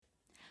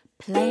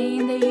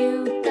Playing the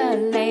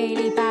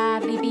ukulele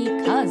badly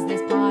because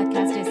this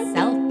podcast is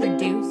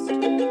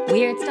self-produced.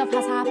 Weird stuff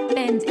has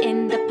happened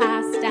in the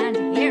past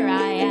and here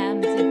I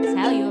am to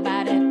tell you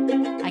about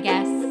it. I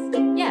guess.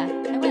 Yeah,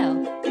 I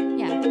will.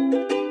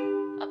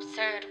 Yeah.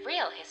 Absurd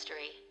Real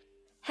History.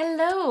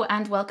 Hello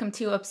and welcome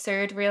to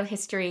Absurd Real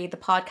History, the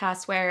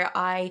podcast where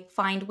I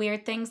find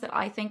weird things that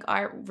I think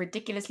are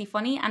ridiculously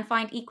funny and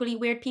find equally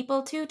weird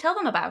people to tell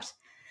them about.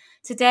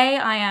 Today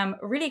I am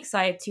really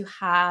excited to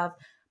have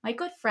my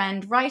good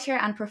friend, writer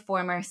and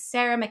performer,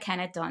 Sarah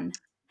McKenna Dunn.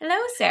 Hello,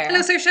 Sarah.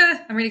 Hello,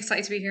 Saoirse. I'm really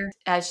excited to be here.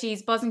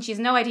 She's buzzing. She has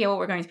no idea what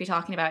we're going to be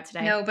talking about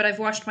today. No, but I've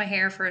washed my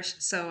hair for it,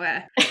 so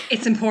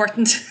it's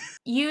important.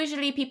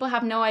 Usually people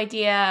have no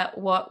idea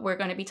what we're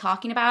going to be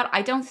talking about.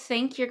 I don't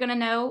think you're going to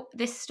know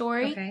this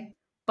story. Okay.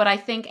 But I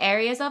think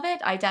areas of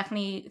it, I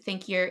definitely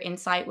think your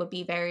insight would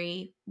be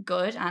very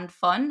good and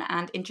fun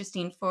and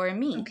interesting for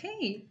me.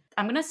 Okay.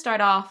 I'm going to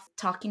start off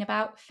talking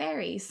about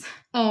fairies.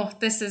 Oh,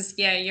 this is,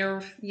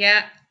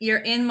 you're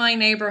in my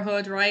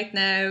neighborhood right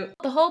now.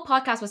 The whole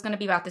podcast was going to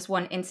be about this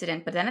one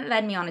incident, but then it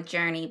led me on a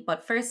journey.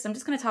 But first, I'm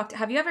just going to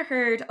have you ever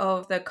heard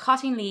of the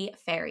Cottingley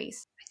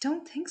fairies? I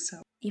don't think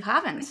so. You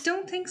haven't? I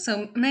don't think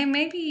so.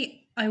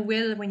 Maybe I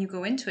will when you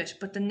go into it,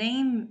 but the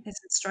name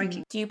isn't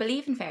striking. Do you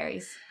believe in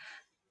fairies?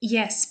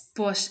 Yes,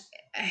 but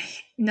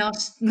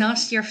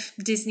not your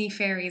Disney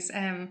fairies.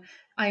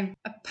 I'm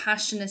a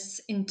passionate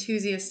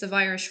enthusiast of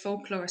Irish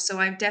folklore, so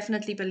I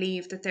definitely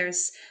believe that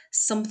there's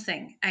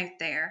something out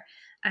there.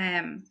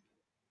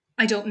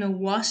 I don't know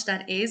what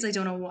that is. I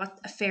don't know what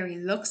a fairy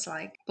looks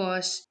like,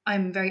 but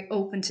I'm very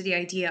open to the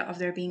idea of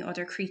there being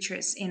other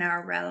creatures in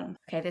our realm.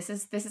 Okay, this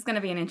is going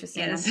to be an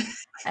interesting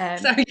one.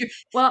 Sorry.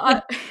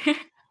 Well,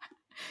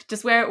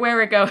 just where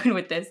we're going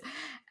with this.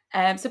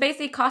 So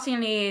basically,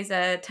 Cottingley is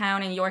a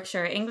town in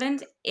Yorkshire,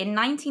 England. In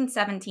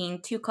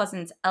 1917, two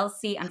cousins,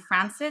 Elsie and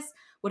Frances,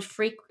 would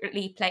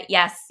frequently play...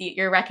 Yes,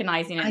 you're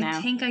recognising it now.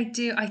 I think I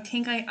do.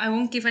 I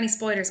won't give any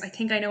spoilers. I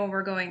think I know where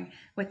we're going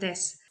with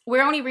this.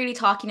 We're only really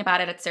talking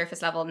about it at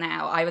surface level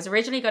now. I was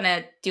originally going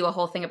to do a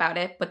whole thing about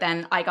it, but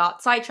then I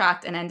got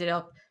sidetracked and ended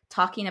up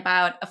talking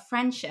about a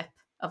friendship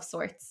of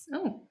sorts.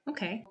 Oh,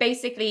 okay.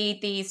 Basically,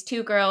 these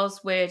two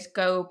girls would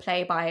go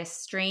play by a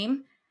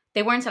stream.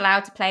 They weren't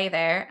allowed to play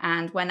there,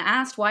 and when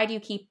asked, why do you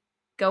keep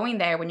going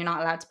there when you're not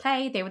allowed to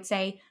play, they would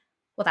say,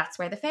 well, that's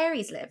where the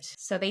fairies lived.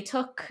 So they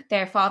took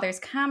their father's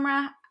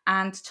camera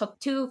and took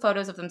two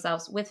photos of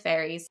themselves with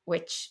fairies,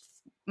 which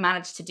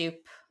managed to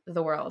dupe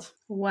the world.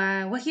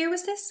 Wow. What year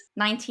was this?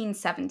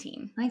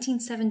 1917.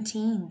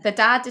 1917. The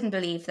dad didn't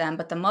believe them,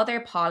 but the mother,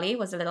 Polly,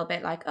 was a little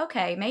bit like,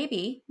 okay,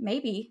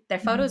 maybe. Their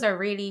photos are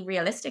really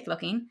realistic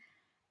looking.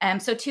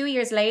 So 2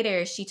 years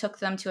later, she took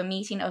them to a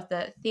meeting of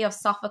the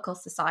Theosophical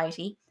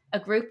Society, a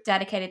group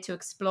dedicated to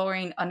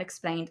exploring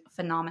unexplained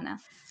phenomena.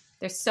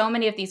 There's so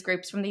many of these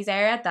groups from these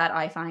era that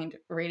I find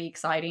really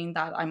exciting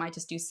that I might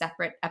just do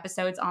separate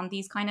episodes on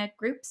these kind of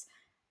groups.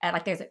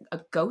 Like there's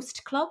a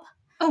ghost club.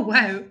 Oh,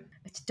 wow.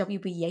 Which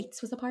W.B.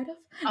 Yeats was a part of.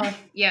 Oh,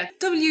 yeah.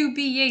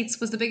 W.B. Yeats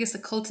was the biggest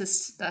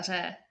occultist that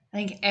I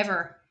think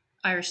ever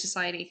Irish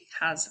society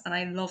has, and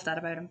I love that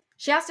about him.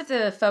 She asked if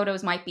the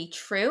photos might be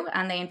true,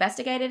 and they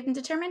investigated and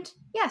determined,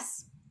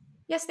 yes,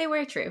 they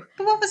were true.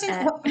 But what was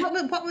in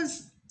what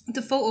was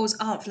the photos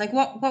of? Like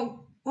what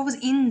was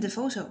in the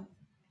photo?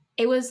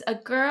 It was a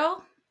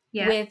girl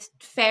with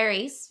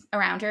fairies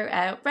around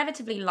her,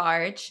 relatively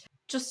large.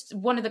 Just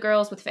one of the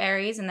girls with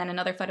fairies, and then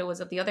another photo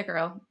was of the other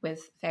girl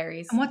with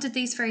fairies. And what did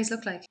these fairies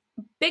look like?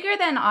 Bigger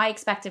than I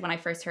expected when I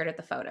first heard of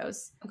the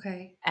photos.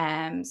 Okay.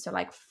 So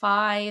like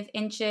 5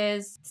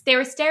 inches. They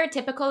were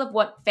stereotypical of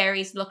what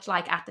fairies looked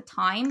like at the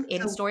time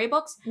in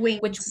storybooks.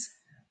 Wings.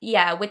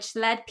 Which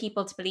led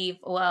people to believe,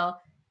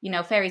 well,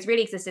 fairies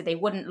really existed. They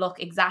wouldn't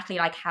look exactly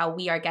like how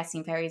we are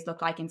guessing fairies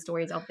look like in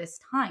stories of this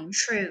time.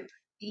 True.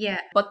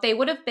 Yeah. But they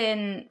would have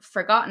been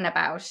forgotten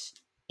about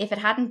if it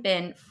hadn't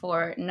been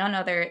for none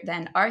other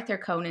than Arthur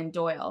Conan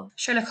Doyle.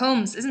 Sherlock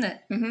Holmes, isn't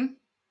it? Mm-hmm.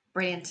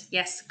 Brilliant.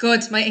 Yes.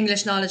 Good. My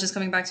English knowledge is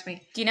coming back to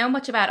me. Do you know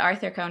much about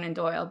Arthur Conan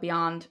Doyle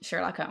beyond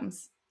Sherlock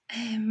Holmes?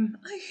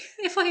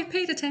 If I had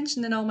paid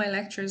attention in all my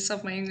lectures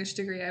of my English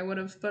degree, I would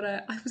have, but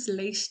I was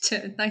late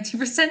to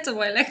 90% of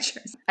my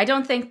lectures. I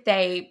don't think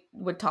they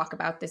would talk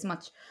about this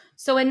much.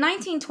 So in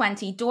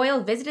 1920,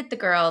 Doyle visited the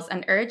girls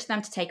and urged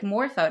them to take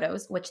more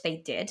photos, which they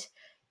did.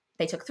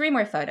 They took 3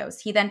 more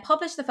photos. He then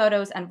published the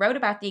photos and wrote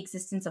about the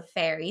existence of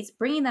fairies,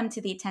 bringing them to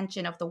the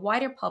attention of the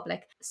wider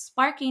public,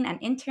 sparking an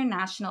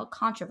international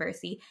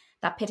controversy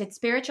that pitted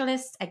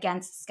spiritualists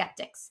against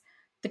skeptics.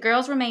 The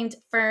girls remained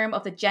firm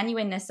of the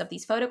genuineness of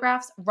these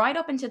photographs right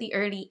up into the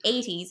early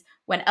 80s,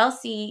 when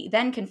Elsie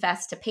then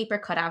confessed to paper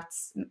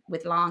cutouts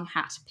with long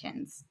hat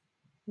pins.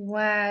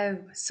 Wow.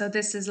 So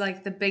this is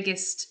like the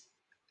biggest,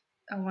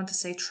 I want to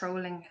say,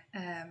 trolling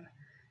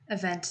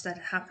event that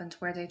happened,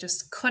 where they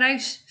just cut out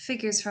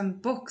figures from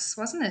books,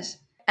 wasn't it?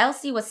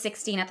 Elsie was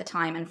 16 at the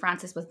time and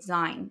Frances was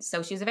 9,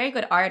 so she was a very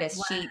good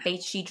artist. Wow.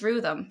 She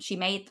drew them, she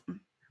made them.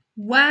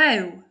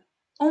 Wow.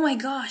 Oh my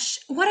gosh.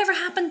 Whatever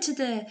happened to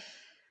the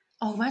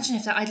Oh, imagine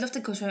if that. I'd love to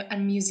go to a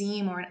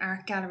museum or an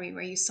art gallery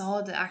where you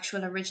saw the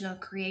actual original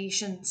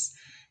creations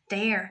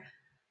there.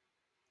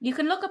 You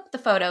can look up the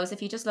photos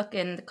if you just look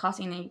in the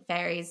Cossini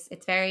fairies.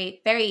 It's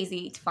very, very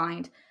easy to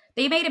find.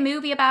 They made a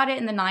movie about it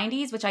in the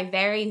 90s, which I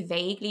very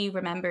vaguely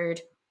remembered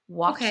Okay.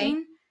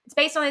 watching. It's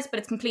based on this, but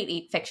it's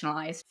completely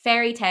fictionalized.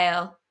 Fairy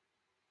Tale,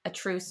 a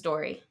true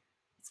story,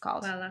 it's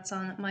called. Well, that's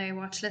on my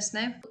watch list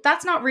now.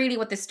 That's not really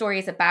what this story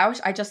is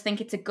about. I just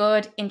think it's a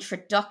good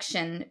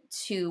introduction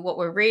to what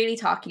we're really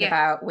talking Yeah.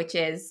 about, which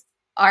is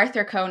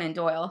Arthur Conan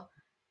Doyle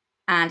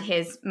and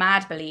his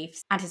mad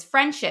beliefs and his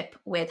friendship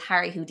with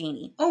Harry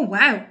Houdini. Oh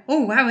wow.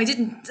 Oh wow. I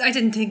didn't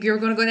think you were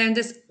going to go down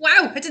this.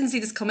 Wow, I didn't see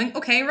this coming.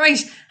 Okay,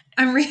 right.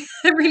 I'm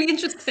really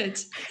interested.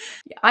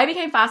 I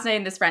became fascinated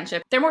in this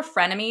friendship. They're more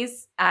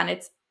frenemies, and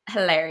it's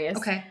hilarious.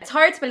 Okay. It's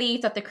hard to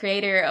believe that the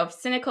creator of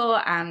cynical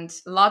and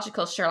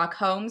logical Sherlock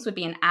Holmes would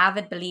be an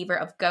avid believer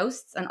of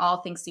ghosts and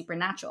all things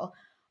supernatural.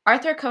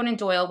 Arthur Conan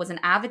Doyle was an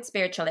avid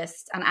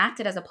spiritualist and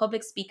acted as a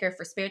public speaker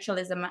for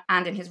spiritualism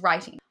and in his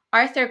writing.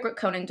 Arthur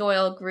Conan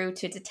Doyle grew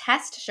to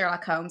detest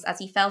Sherlock Holmes as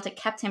he felt it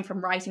kept him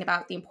from writing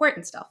about the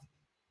important stuff,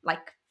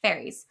 like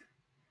fairies.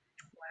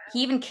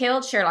 He even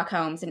killed Sherlock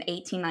Holmes in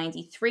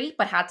 1893,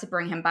 but had to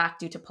bring him back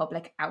due to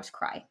public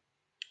outcry.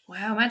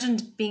 Wow, imagine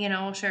being an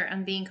author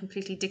and being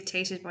completely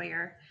dictated by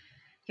your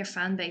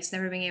fan base,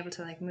 never being able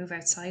to like move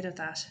outside of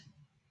that.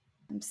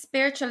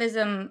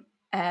 Spiritualism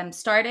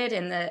started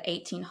in the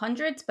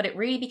 1800s, but it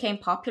really became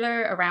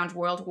popular around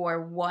World War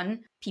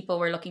One. People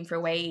were looking for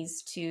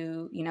ways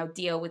to,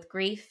 deal with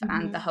grief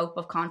and the hope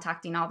of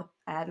contacting all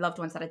the loved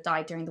ones that had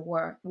died during the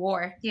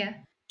war. Yeah.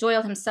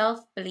 Doyle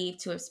himself believed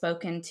to have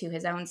spoken to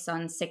his own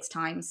son 6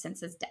 times since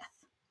his death.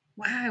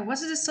 Wow, what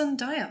did his son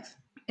die of?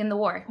 In the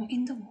war. Oh,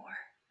 in the war.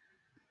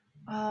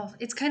 Oh,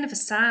 it's kind of a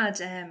sad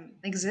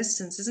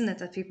existence, isn't it,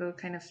 that people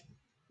kind of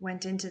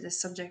went into this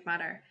subject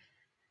matter.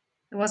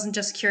 It wasn't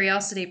just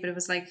curiosity, but it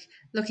was like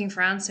looking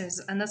for answers.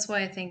 And that's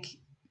why I think,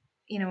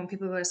 when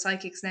people go to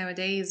psychics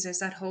nowadays, there's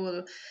that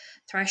whole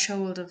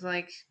threshold of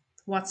like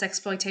what's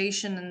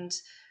exploitation and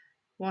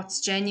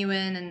what's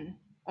genuine and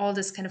all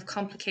this kind of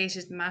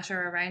complicated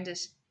matter around it.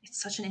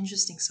 It's such an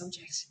interesting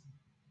subject.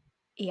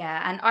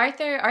 Yeah, and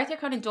Arthur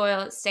Conan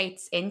Doyle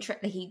states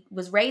he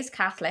was raised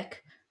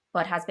Catholic,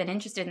 but has been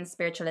interested in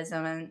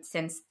spiritualism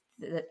since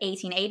the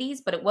 1880s.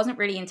 But it wasn't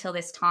really until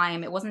this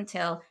time, it wasn't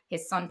until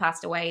his son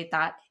passed away,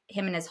 that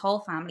him and his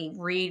whole family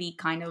really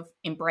kind of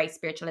embraced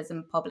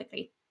spiritualism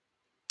publicly.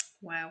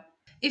 Wow.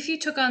 If you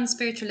took on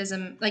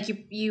spiritualism, like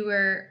you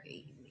were,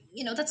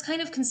 that's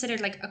kind of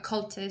considered like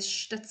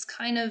occultish. That's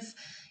kind of,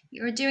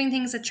 you're doing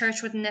things that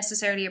church wouldn't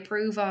necessarily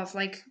approve of.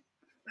 Like,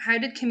 how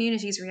did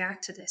communities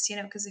react to this?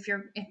 Because if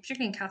you're,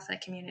 particularly in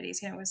Catholic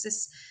communities, was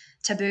this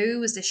taboo?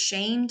 Was this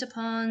shamed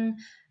upon?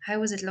 How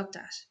was it looked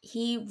at?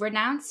 He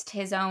renounced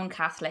his own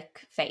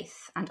Catholic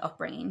faith and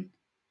upbringing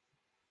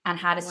and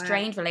had a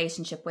strained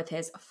relationship with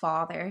his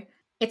father.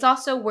 It's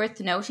also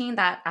worth noting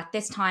that at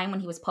this time,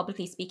 when he was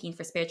publicly speaking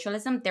for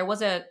spiritualism, there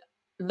was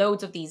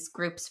loads of these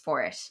groups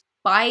for it.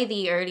 By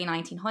the early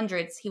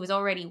 1900s, he was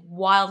already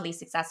wildly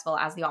successful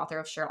as the author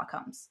of Sherlock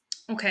Holmes.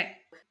 Okay.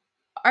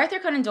 Arthur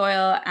Conan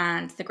Doyle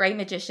and the great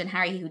magician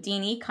Harry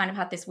Houdini kind of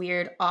had this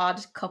weird,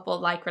 odd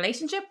couple-like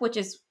relationship, which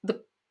is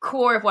the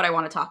core of what I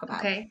want to talk about.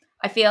 Okay.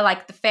 I feel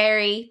like the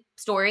fairy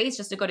story is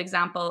just a good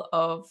example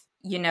of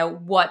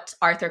what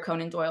Arthur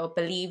Conan Doyle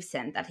believes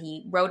in, that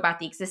he wrote about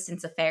the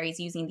existence of fairies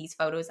using these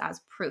photos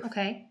as proof.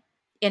 Okay.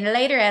 In a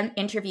later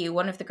interview,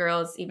 one of the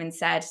girls even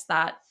said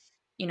that,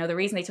 the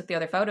reason they took the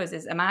other photos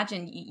is,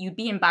 imagine you'd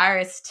be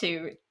embarrassed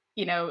to,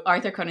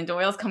 Arthur Conan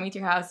Doyle's coming to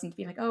your house and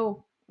be like,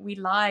 oh, we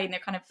lied. And they're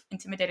kind of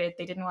intimidated.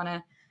 They didn't want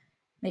to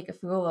make a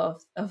fool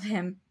of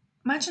him.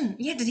 Imagine.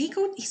 Yeah, did he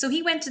go? So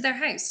he went to their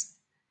house?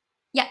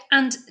 Yeah.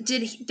 And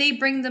did they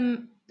bring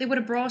them? They would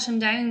have brought him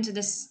down to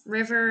this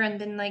river and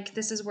been like,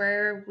 this is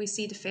where we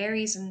see the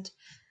fairies, and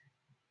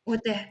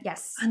would they?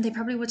 Yes. And they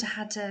probably would have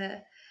had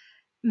to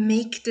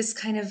make this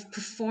kind of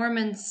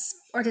performance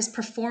or this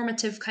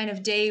performative kind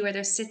of day where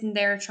they're sitting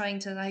there trying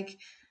to like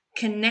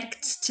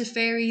connect to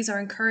fairies or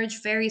encourage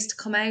fairies to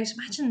come out.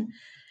 Imagine,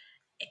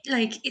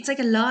 like, it's like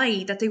a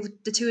lie that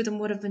the two of them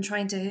would have been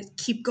trying to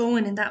keep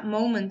going in that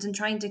moment and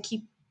trying to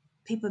keep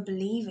people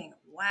believing.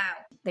 Wow.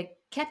 They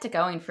kept it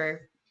going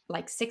for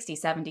like 60,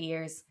 70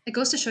 years. It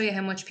goes to show you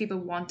how much people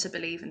want to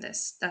believe in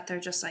this, that they're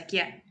just like,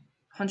 yeah,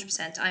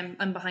 100%,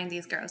 I'm behind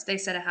these girls. They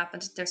said it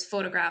happened. There's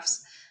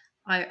photographs.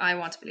 I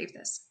want to believe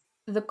this.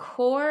 The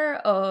core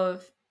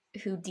of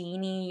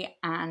Houdini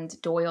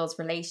and Doyle's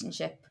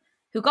relationship,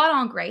 who got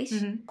on great,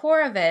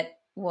 core of it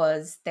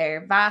was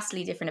their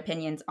vastly different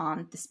opinions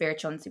on the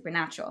spiritual and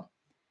supernatural.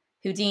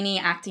 Houdini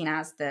acting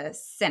as the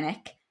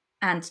cynic,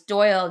 and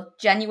Doyle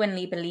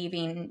genuinely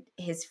believing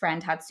his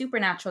friend had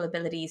supernatural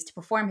abilities to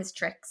perform his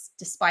tricks,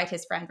 despite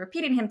his friend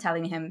repeating him,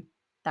 telling him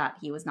that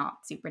he was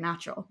not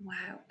supernatural.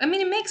 Wow. I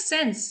mean, it makes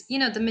sense.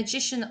 The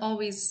magician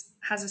always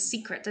has a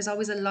secret. There's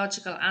always a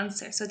logical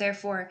answer. So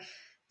therefore,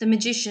 the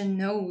magician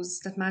knows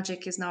that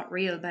magic is not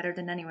real better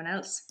than anyone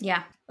else.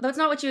 Yeah. Although it's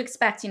not what you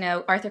expect,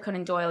 Arthur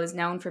Conan Doyle is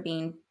known for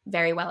being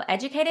very well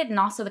educated, and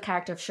also the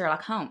character of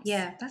Sherlock Holmes.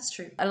 Yeah, that's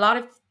true. A lot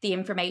of the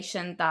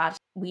information that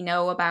we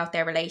know about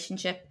their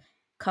relationship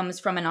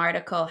comes from an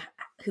article,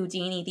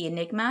 Houdini the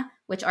Enigma,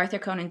 which Arthur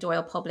Conan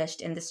Doyle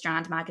published in the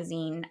Strand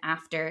magazine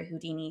after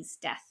Houdini's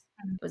death.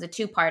 It was a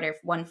two-parter,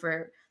 one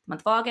for the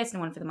month of August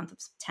and one for the month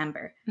of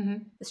September.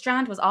 Mm-hmm. The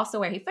Strand was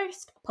also where he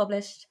first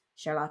published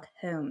Sherlock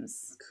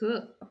Holmes.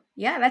 Cool.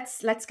 Yeah,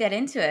 let's get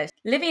into it.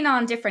 Living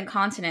on different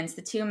continents,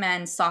 the two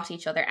men sought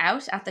each other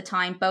out, at the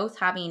time both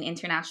having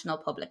international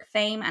public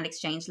fame, and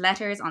exchanged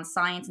letters on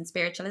science and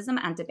spiritualism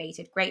and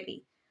debated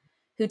greatly.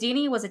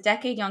 Houdini was a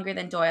decade younger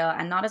than Doyle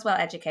and not as well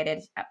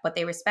educated, but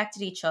they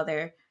respected each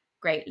other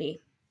greatly.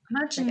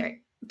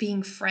 Imagine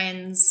being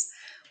friends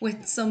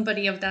with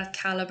somebody of that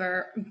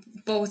caliber,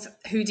 both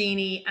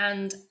Houdini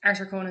and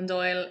Arthur Conan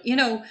Doyle.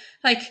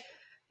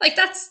 Like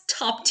that's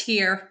top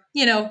tier,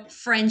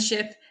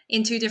 friendship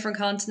in two different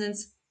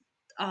continents.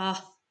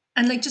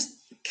 And like just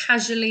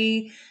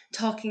casually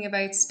talking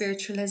about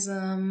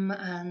spiritualism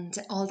and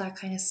all that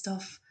kind of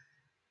stuff.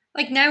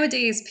 Like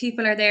nowadays,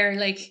 people are there,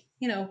 like,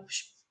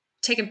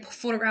 taking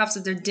photographs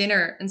of their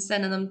dinner and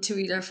sending them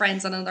to their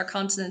friends on another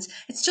continent.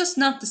 It's just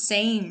not the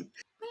same.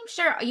 I'm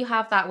sure you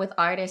have that with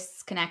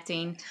artists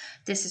connecting.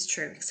 This is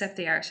true, except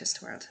the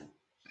artist world.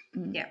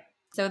 Yeah.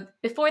 So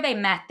before they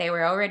met, they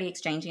were already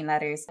exchanging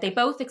letters. They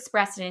both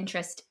expressed an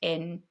interest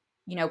in,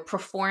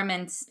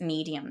 performance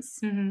mediums.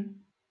 Mm-hmm.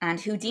 And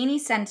Houdini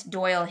sent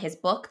Doyle his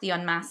book, The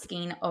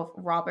Unmasking of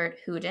Robert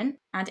Houdin.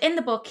 And in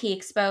the book, he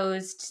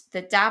exposed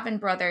the Davin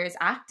brothers'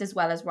 act as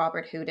well as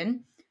Robert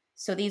Houdin.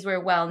 So these were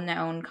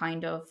well-known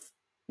kind of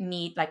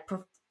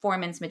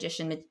performance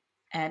magician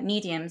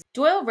mediums.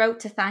 Doyle wrote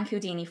to thank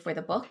Houdini for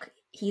the book.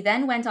 He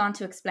then went on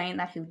to explain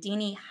that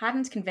Houdini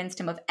hadn't convinced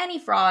him of any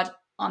fraud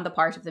on the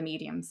part of the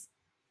mediums.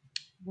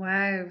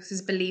 Wow,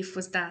 his belief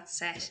was that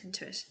set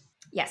into it.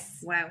 Yes.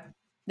 Wow.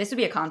 This would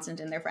be a constant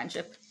in their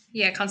friendship.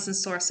 Yeah, constant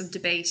source of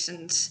debate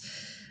and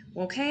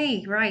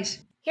okay, right.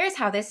 Here's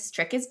how this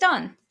trick is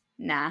done.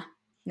 No,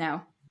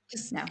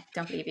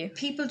 don't believe you.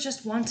 People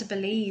just want to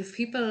believe.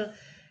 People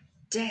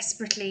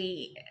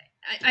desperately.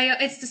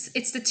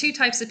 It's the two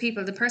types of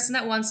people: the person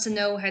that wants to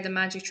know how the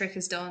magic trick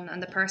is done,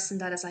 and the person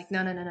that is like, no.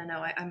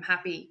 I'm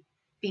happy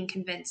being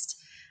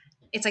convinced.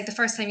 It's like the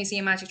first time you see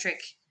a magic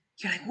trick,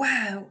 you're like,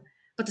 wow.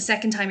 But the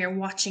second time you're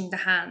watching the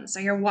hands,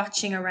 or you're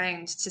watching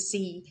around to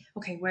see,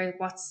 okay,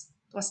 what's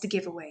the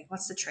giveaway?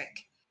 What's the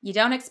trick? You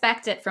don't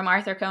expect it from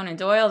Arthur Conan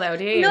Doyle, though,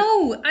 do you?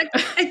 No,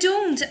 I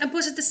don't.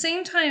 But at the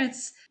same time,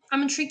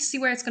 I'm intrigued to see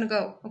where it's going to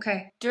go.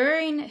 Okay.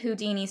 During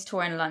Houdini's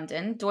tour in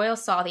London, Doyle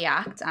saw the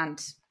act and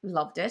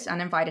loved it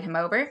and invited him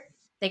over.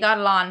 They got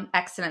along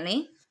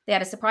excellently. They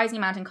had a surprising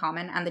amount in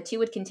common, and the two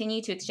would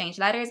continue to exchange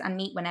letters and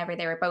meet whenever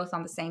they were both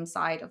on the same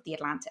side of the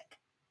Atlantic.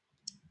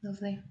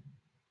 Lovely.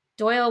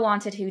 Doyle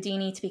wanted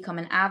Houdini to become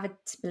an avid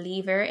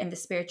believer in the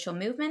spiritual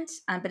movement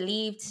and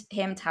believed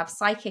him to have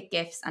psychic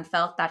gifts, and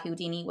felt that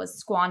Houdini was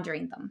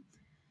squandering them.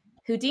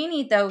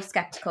 Houdini, though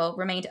skeptical,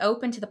 remained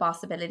open to the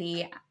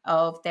possibility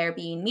of there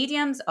being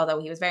mediums, although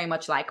he was very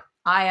much like,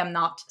 I am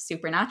not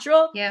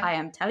supernatural. Yeah. I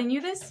am telling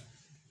you this.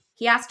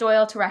 He asked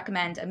Doyle to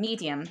recommend a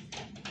medium.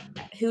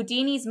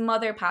 Houdini's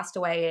mother passed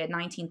away in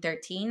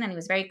 1913, and he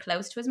was very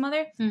close to his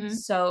mother. Mm-hmm.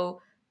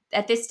 So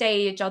at this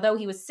stage, although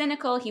he was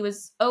cynical, he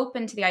was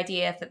open to the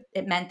idea if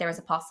it meant there was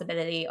a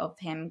possibility of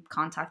him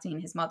contacting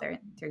his mother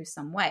through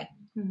some way.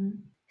 Mm-hmm.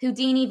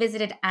 Houdini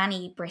visited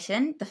Annie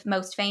Britton, the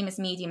most famous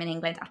medium in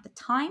England at the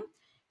time.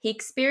 He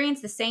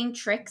experienced the same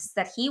tricks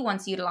that he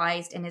once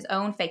utilized in his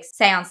own fake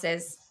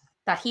seances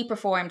that he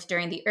performed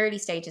during the early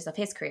stages of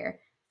his career.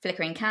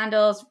 Flickering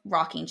candles,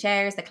 rocking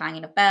chairs, the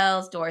clanging of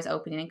bells, doors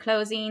opening and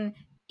closing.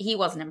 He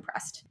wasn't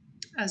impressed.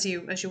 As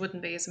you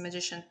wouldn't be as a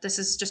magician. This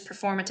is just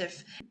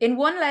performative. In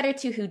one letter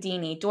to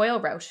Houdini, Doyle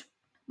wrote,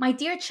 "My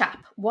dear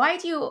chap, why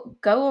do you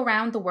go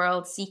around the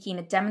world seeking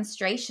a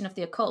demonstration of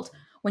the occult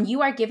when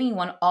you are giving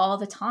one all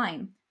the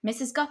time?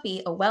 Mrs.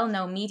 Guppy, a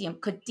well-known medium,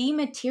 could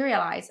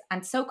dematerialize,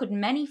 and so could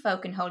many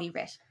folk in Holy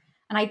Writ.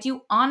 And I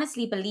do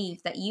honestly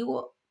believe that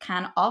you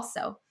can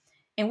also.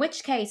 In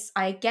which case,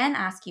 I again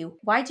ask you,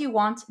 why do you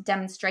want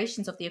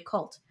demonstrations of the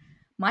occult?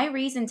 My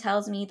reason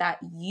tells me that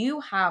you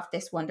have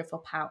this wonderful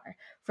power,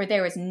 for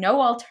there is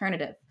no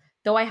alternative,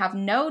 though I have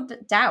no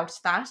doubt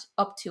that,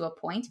 up to a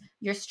point,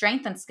 your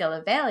strength and skill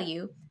avail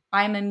you.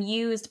 I am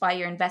amused by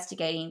your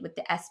investigating with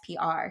the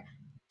SPR.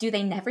 Do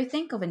they never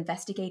think of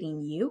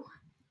investigating you?"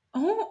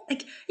 Oh,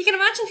 like you can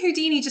imagine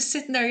Houdini just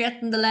sitting there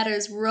getting the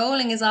letters,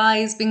 rolling his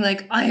eyes, being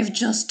like, I've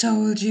just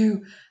told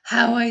you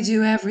how I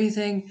do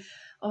everything.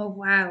 Oh,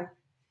 wow.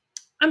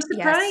 I'm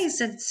surprised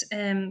that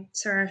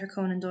Sir Arthur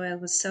Conan Doyle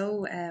was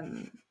so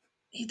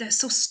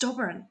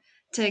stubborn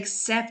to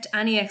accept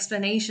any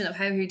explanation of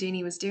how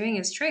Houdini was doing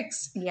his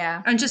tricks.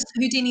 Yeah. And just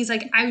Houdini's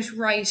like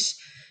outright,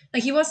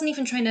 like he wasn't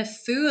even trying to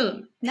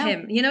fool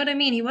him. You know what I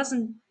mean? He was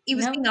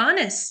being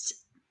honest.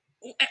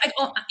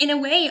 In a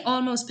way,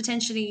 almost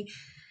potentially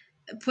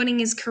putting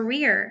his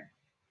career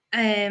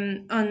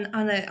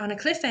on a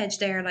cliff edge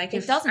there, like It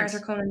if Arthur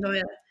doesn't. Conan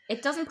Doyle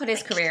It doesn't put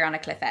his like career on a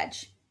cliff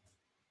edge.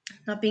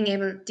 not being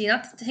able, do you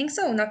not think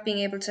so? Not being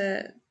able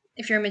to,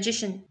 if you're a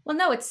magician. Well,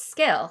 no, it's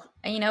skill.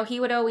 And, he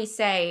would always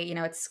say,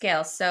 it's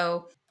skill.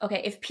 So,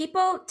 okay, if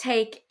people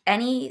take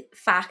any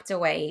fact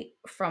away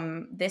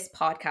from this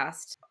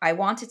podcast, I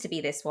want it to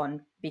be this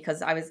one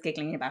because I was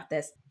giggling about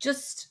this.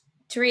 Just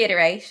to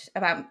reiterate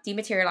about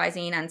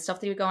dematerializing and stuff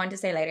that we go on to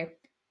say later.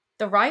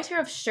 The writer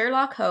of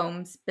Sherlock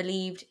Holmes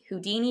believed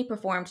Houdini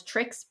performed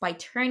tricks by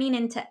turning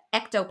into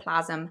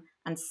ectoplasm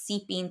and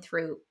seeping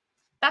through.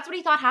 That's what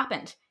he thought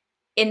happened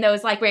in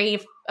those, like, where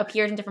he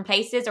appeared in different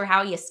places or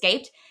how he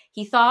escaped.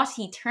 He thought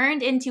he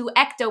turned into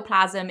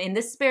ectoplasm in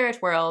the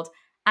spirit world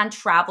and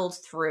traveled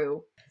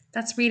through.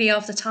 That's really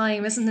of the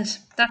time, isn't it?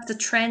 That's the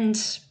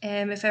trend,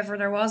 if ever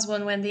there was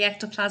one, when the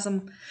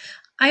ectoplasm.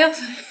 I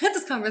often had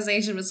this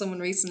conversation with someone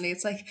recently.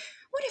 It's like,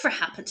 whatever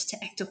happened to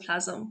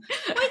ectoplasm?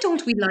 Why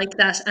don't we like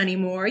that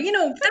anymore?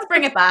 Let's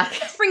bring it back.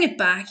 Let's bring it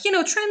back.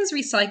 Trends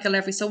recycle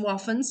every so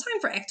often. It's time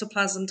for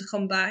ectoplasm to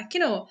come back.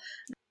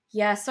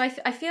 Yeah, so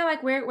I feel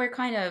like we're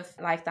kind of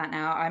like that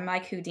now. I'm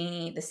like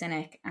Houdini the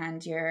cynic,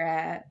 and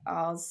you're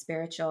all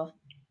spiritual,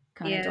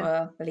 Conan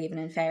Doyle, believing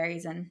in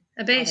fairies and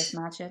a all bit this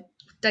magic.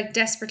 like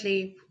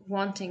desperately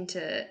wanting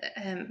to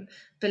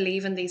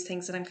believe in these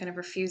things that I'm kind of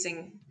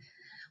refusing.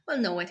 Well,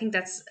 no, I think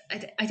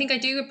I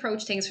do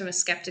approach things from a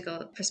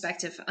skeptical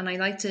perspective, and I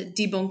like to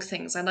debunk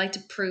things. I like to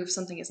prove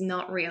something is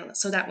not real,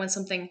 so that when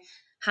something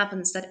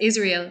happens that is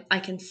real, I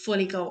can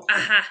fully go,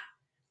 aha,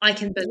 I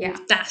can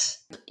believe that.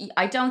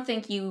 I don't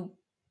think you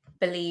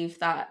believe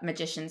that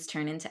magicians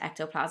turn into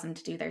ectoplasm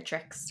to do their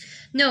tricks.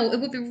 No,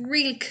 it would be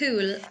really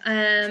cool.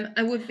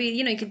 I would be,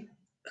 you could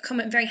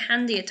come in very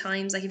handy at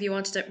times, like if you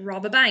wanted to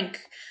rob a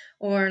bank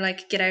or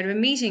like get out of a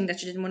meeting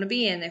that you didn't want to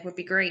be in, it would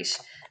be great.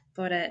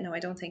 But no, I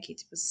don't think he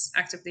was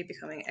actively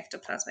becoming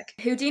ectoplasmic.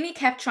 Houdini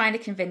kept trying to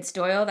convince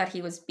Doyle that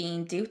he was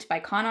being duped by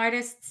con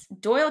artists.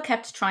 Doyle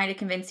kept trying to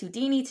convince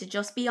Houdini to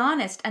just be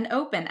honest and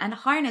open and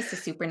harness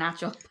his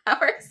supernatural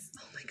powers.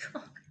 Oh my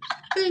god.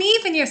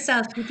 Believe in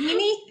yourself,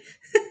 Houdini.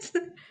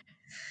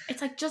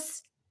 It's like,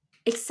 just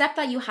accept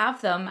that you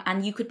have them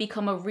and you could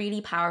become a really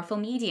powerful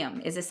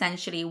medium, is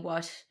essentially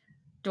what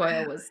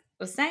Doyle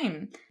was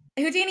saying.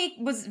 Houdini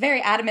was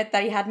very adamant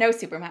that he had no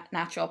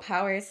supernatural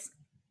powers.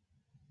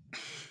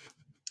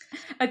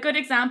 A good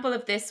example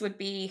of this would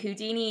be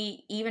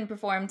Houdini even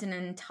performed an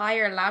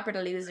entire elaborate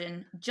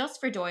illusion just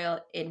for Doyle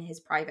in his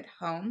private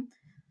home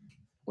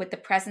with the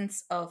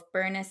presence of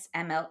Bernice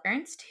M.L.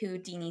 Ernst,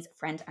 Houdini's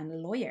friend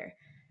and lawyer.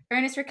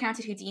 Ernest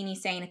recounted Houdini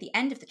saying at the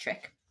end of the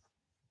trick.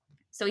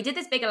 So he did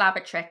this big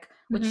elaborate trick,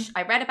 which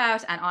I read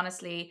about and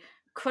honestly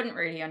couldn't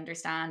really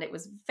understand. It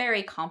was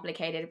very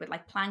complicated with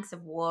like planks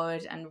of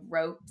wood and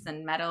ropes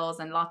and metals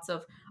and lots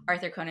of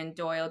Arthur Conan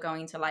Doyle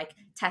going to like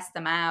test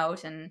them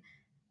out, and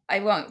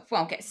I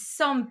won't get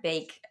some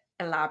big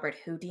elaborate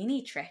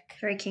Houdini trick.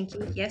 Very kinky,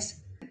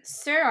 yes.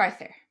 Sir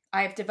Arthur,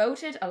 I have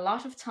devoted a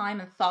lot of time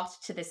and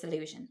thought to this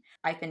illusion.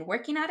 I've been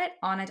working at it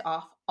on and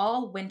off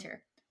all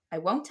winter. I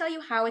won't tell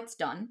you how it's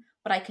done,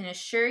 but I can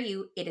assure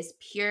you it is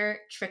pure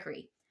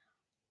trickery.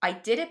 I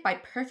did it by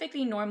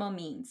perfectly normal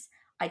means.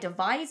 I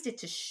devised it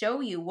to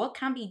show you what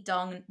can be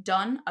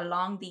done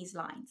along these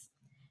lines.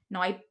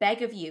 Now I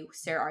beg of you,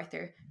 Sir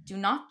Arthur, do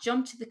not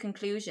jump to the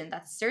conclusion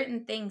that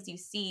certain things you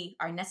see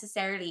are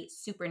necessarily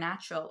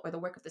supernatural or the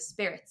work of the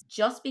spirits,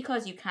 just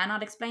because you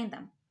cannot explain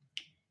them.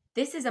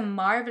 This is a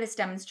marvelous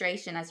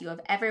demonstration as you have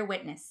ever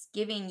witnessed,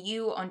 giving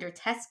you under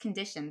test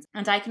conditions,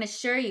 and I can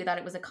assure you that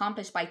it was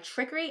accomplished by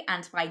trickery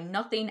and by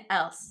nothing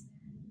else.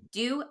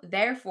 Do,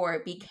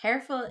 therefore, be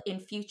careful in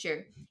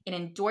future in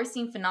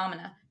endorsing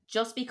phenomena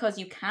just because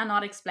you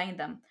cannot explain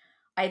them.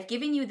 I have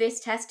given you this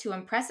test to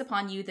impress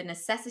upon you the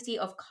necessity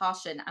of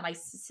caution, and I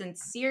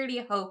sincerely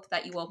hope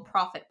that you will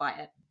profit by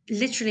it.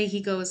 Literally,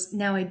 he goes,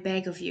 now I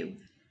beg of you.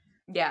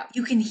 Yeah.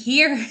 You can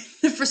hear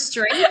the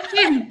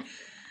frustration.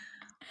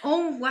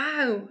 Oh,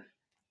 wow.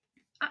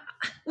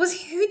 Was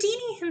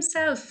Houdini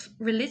himself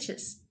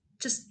religious?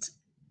 Just,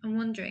 I'm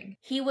wondering.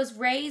 He was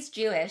raised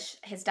Jewish.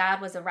 His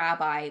dad was a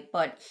rabbi,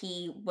 but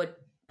he would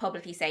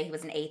publicly say he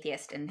was an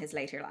atheist in his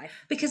later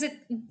life. Because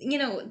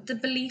the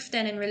belief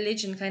then in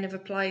religion kind of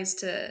applies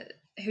to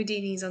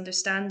Houdini's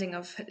understanding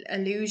of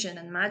illusion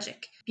and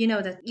magic.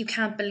 That you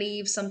can't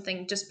believe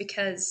something just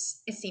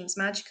because it seems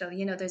magical.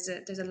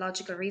 There's a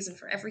logical reason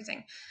for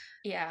everything.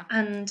 Yeah.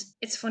 And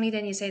it's funny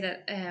then you say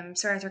that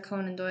Sir Arthur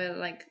Conan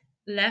Doyle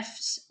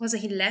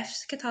he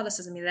left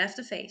Catholicism, he left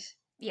the faith.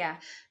 Yeah.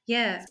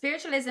 Yeah.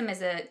 Spiritualism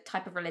is a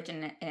type of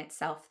religion in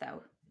itself,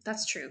 though.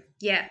 That's true.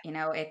 Yeah.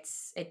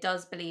 It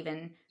does believe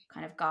in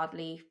kind of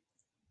godly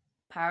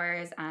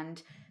powers, and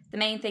the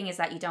main thing is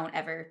that you don't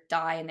ever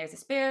die, and there's a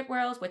spirit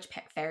world, which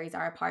fairies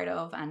are a part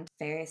of, and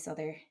various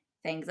other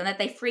things, and that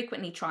they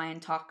frequently try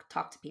and talk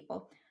to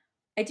people.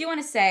 I do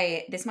want to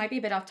say, this might be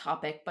a bit off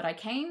topic, but I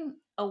came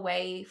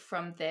away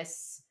from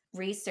this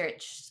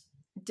research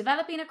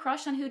developing a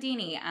crush on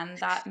Houdini, and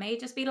that may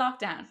just be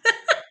lockdown.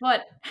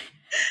 But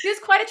he was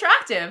quite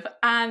attractive,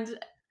 and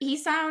he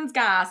sounds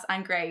gas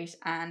and great,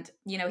 and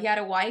you know he had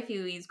a wife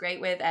who he's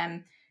great with.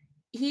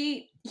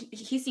 He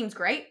seems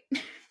great.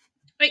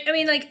 I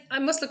mean, like, I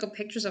must look up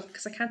pictures of,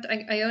 because I can't.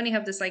 I only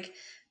have this like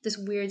this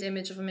weird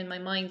image of him in my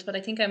mind, but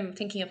I think I'm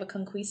thinking of a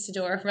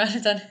conquistador rather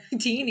than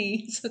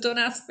Houdini. So don't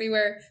ask me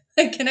where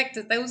I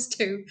connected those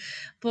two.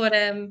 But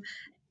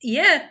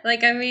yeah,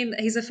 like, I mean,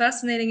 he's a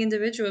fascinating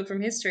individual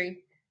from history.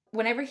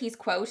 Whenever he's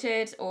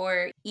quoted,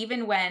 or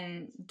even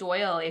when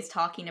Doyle is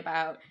talking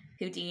about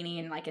Houdini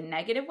in like a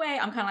negative way,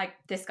 I'm kind of like,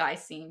 this guy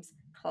seems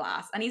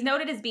class. And he's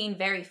noted as being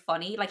very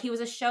funny. Like, he was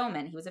a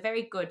showman. He was a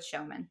very good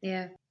showman.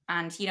 Yeah.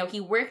 And, you know,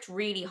 he worked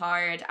really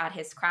hard at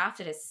his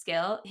craft, at his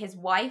skill. His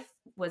wife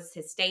was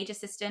his stage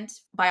assistant.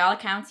 By all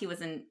accounts, he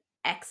was an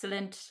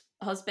excellent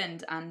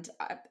husband. And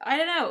I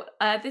don't know.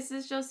 This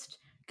is just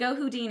go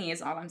Houdini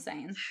is all I'm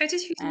saying. How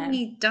did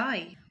Houdini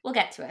die? We'll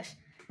get to it.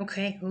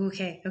 Okay. We'll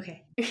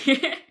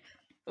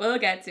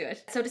get to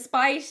it. So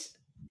despite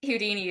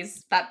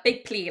Houdini's that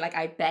big plea, like,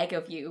 I beg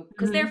of you,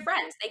 because they're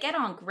friends, they get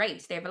on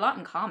great, they have a lot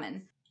in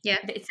common. Yeah.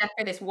 Except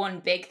for this one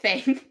big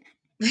thing.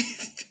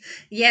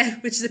 Yeah,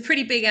 which is a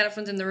pretty big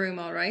elephant in the room,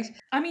 all right.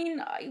 I mean,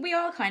 we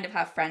all kind of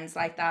have friends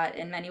like that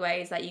in many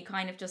ways, that you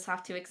kind of just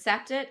have to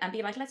accept it and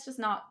be like, let's just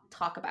not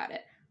talk about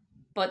it.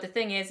 But the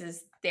thing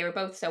is they were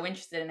both so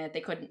interested in it,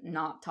 they couldn't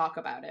not talk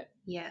about it.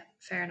 Yeah,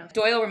 fair enough.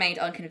 Doyle remained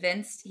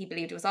unconvinced. He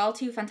believed it was all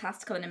too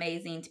fantastical and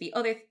amazing to be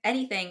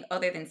anything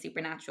other than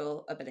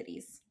supernatural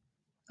abilities.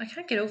 I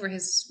can't get over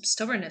his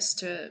stubbornness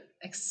to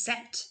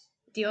accept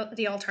the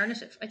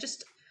alternative.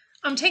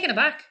 I'm taken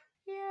aback.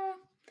 Yeah.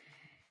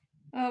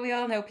 Oh, we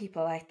all know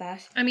people like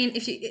that. I mean,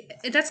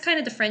 that's kind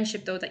of the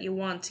friendship though that you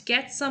want.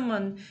 Get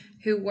someone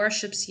who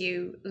worships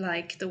you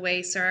like the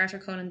way Sir Arthur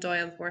Conan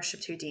Doyle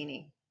worshipped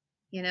Houdini.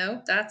 You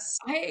know,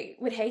 I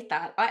would hate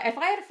that. If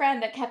I had a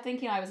friend that kept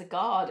thinking I was a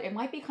god, it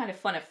might be kind of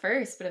fun at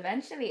first, but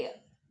eventually,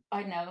 I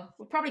don't know, it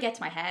would probably get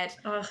to my head.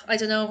 I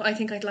don't know. I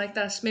think I'd like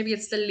that. Maybe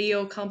it's the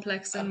Leo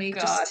complex in me.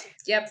 God.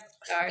 Just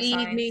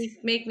feed me,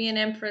 make me an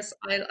empress.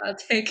 I'll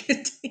take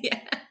it. Yeah.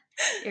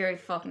 You're a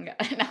fucking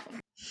god. No.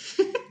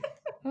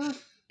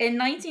 In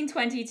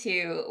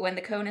 1922, when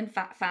the Conan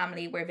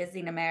family were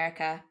visiting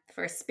America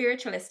for a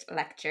spiritualist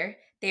lecture,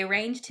 they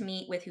arranged to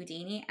meet with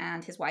Houdini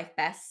and his wife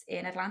Bess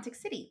in Atlantic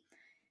City.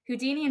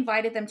 Houdini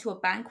invited them to a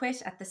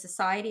banquet at the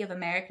Society of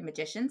American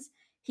Magicians.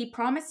 He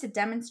promised to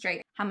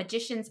demonstrate how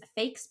magicians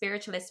fake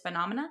spiritualist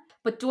phenomena,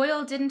 but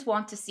Doyle didn't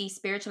want to see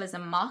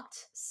spiritualism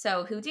mocked,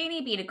 so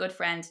Houdini, being a good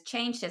friend,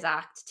 changed his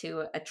act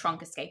to a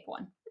trunk escape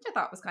one, which I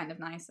thought was kind of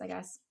nice, I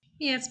guess.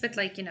 Yeah, it's a bit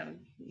like,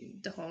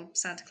 the whole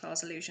Santa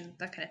Claus illusion,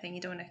 that kind of thing.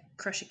 You don't want to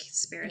crush a kid's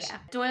spirit. Yeah.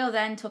 Doyle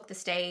then took the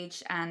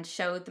stage and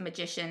showed the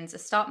magicians a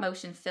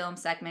stop-motion film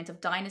segment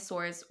of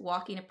dinosaurs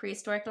walking a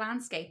prehistoric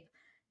landscape.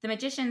 The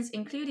magicians,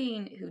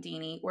 including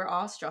Houdini, were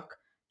awestruck.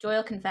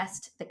 Doyle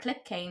confessed the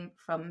clip came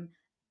from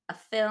a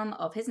film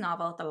of his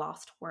novel, The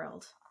Lost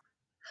World.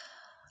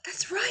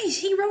 That's right.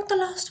 He wrote The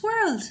Lost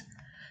World.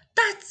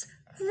 That's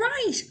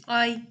right.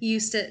 There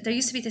used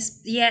to be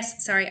this,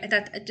 yes, sorry,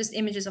 that just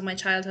images of my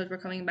childhood were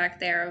coming back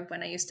there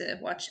when I used to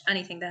watch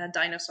anything that had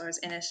dinosaurs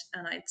in it,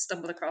 and I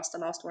stumbled across The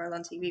Lost World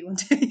on TV one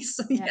day.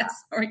 So yes,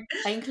 sorry.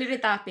 I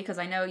included that because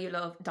I know you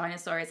love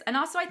dinosaurs, and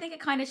also I think it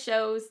kind of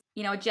shows,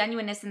 a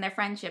genuineness in their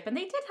friendship, and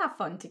they did have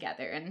fun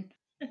together, and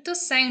it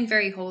does sound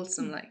very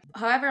wholesome, like.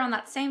 However, on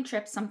that same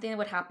trip, something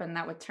would happen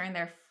that would turn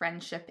their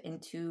friendship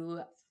into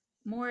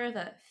more of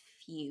a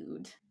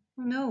feud.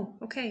 Oh no,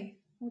 okay.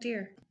 Oh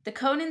dear. The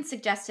Conans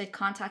suggested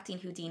contacting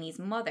Houdini's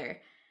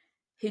mother.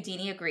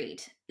 Houdini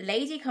agreed.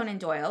 Lady Conan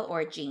Doyle,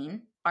 or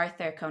Jean,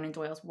 Arthur Conan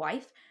Doyle's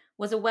wife,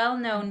 was a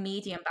well-known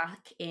medium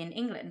back in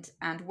England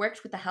and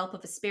worked with the help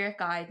of a spirit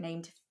guide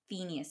named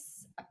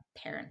Phineas,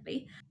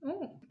 apparently.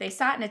 Oh. They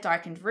sat in a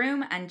darkened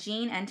room and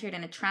Jean entered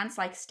in a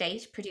trance-like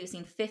state,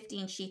 producing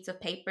 15 sheets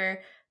of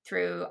paper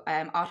through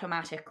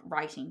automatic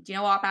writing. Do you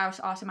know what about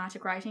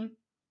automatic writing?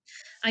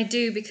 I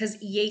do,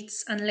 because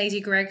Yeats and Lady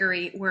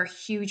Gregory were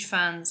huge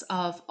fans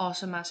of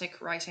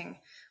automatic writing,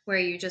 where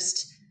you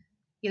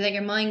let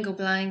your mind go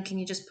blank and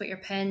you just put your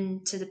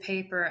pen to the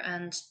paper,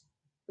 and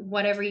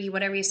whatever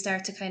you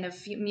start to kind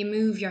of, you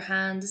move your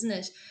hand, isn't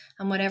it?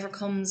 And whatever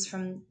comes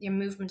from your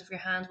movement of your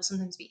hand will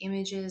sometimes be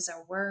images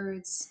or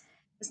words.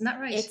 Isn't that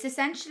right? It's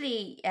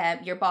essentially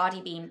your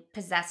body being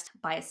possessed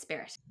by a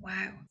spirit.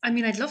 Wow. I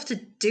mean, I'd love to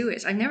do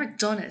it. I've never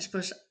done it,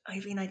 but I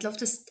mean, I'd love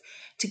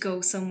to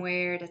go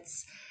somewhere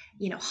that's,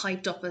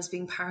 hyped up as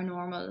being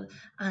paranormal,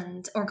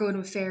 or go to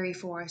a fairy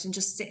for it and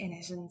just sit in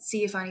it and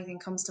see if anything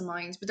comes to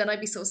mind. But then I'd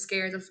be so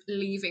scared of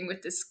leaving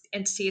with this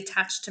entity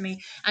attached to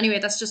me. Anyway,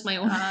 that's just my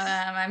own.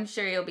 I'm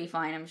sure you'll be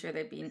fine. I'm sure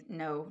there'd be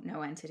no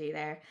entity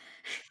there.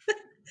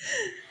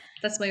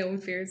 That's my own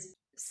fears.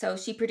 So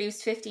she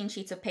produced 15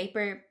 sheets of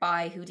paper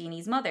by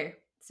Houdini's mother,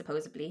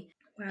 supposedly.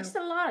 Wow. Just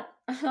a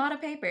lot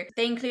of paper.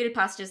 They included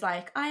passages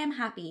like, "I am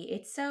happy.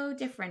 It's so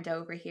different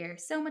over here.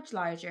 So much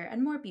larger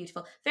and more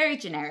beautiful." Very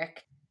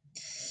generic.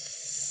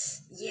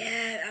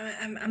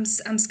 Yeah, I'm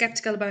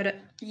skeptical about it.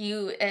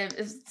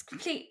 It's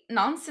complete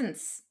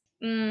nonsense.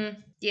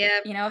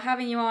 Yeah.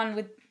 Having you on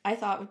with I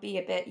thought would be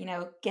a bit,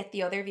 get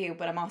the other view,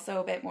 but I'm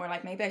also a bit more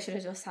like maybe I should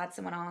have just had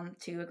someone on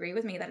to agree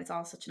with me that it's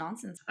all such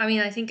nonsense. I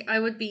mean, I think I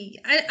would be.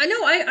 I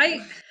know.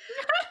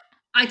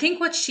 I think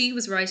what she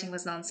was writing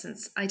was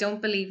nonsense. I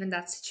don't believe in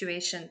that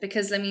situation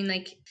because I mean,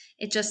 like,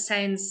 it just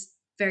sounds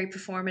very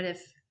performative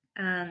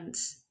and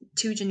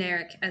too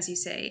generic, as you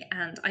say,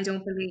 and I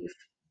don't believe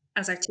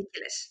as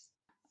articulate.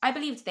 I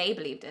believed they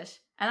believed it.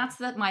 And that's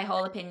my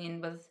whole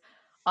opinion with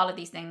all of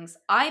these things.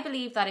 I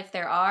believe that if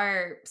there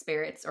are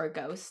spirits or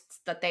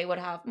ghosts, that they would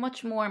have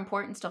much more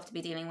important stuff to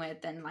be dealing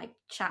with than like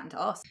chatting to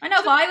us. I know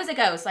if I was a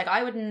ghost, like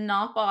I would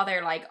not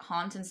bother like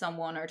haunting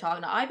someone or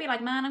talking to, I'd be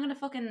like, man, I'm gonna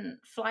fucking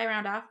fly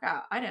around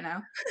Africa. I don't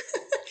know.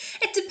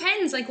 It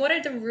depends. Like, what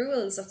are the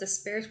rules of the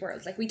spirit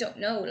world? Like, we don't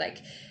know. Like,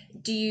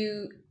 do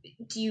you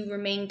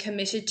remain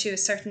committed to a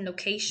certain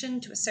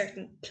location, to a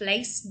certain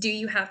place? Do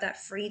you have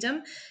that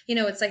freedom?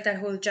 It's like that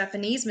whole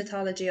Japanese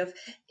mythology of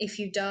if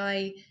you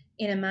die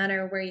in a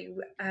manner where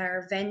you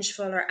are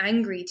vengeful or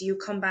angry, do you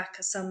come back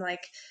as some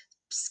like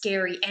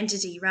scary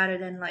entity rather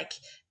than like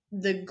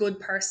the good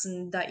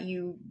person that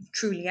you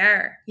truly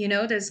are?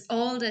 There's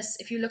all this.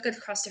 If you look at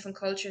across different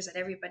cultures at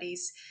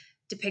everybody's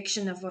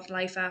depiction of what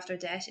life after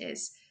death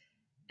is,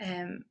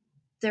 um,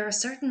 there are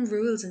certain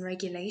rules and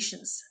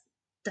regulations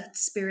that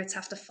spirits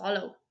have to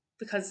follow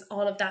because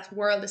all of that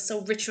world is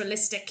so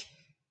ritualistic.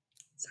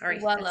 Sorry,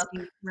 Well, that's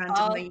me look,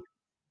 randomly.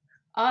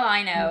 all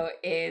I know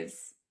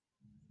is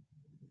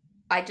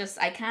I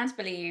can't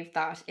believe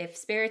that if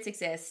spirits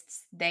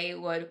exist, they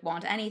would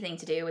want anything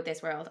to do with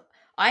this world.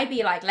 I'd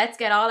be like, let's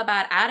get all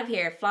about out of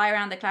here, fly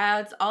around the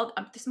clouds.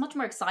 There's much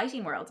more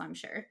exciting worlds, I'm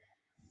sure.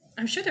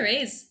 I'm sure there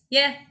is.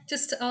 Yeah,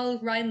 just all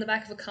ride in the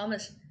back of a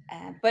comet.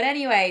 But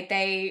anyway,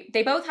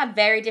 they both had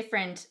very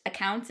different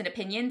accounts and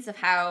opinions of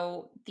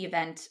how the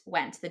event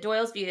went. The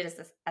Doyles viewed it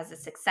as a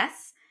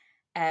success.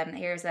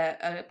 Here's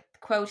a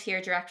quote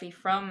here directly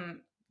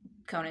from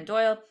Conan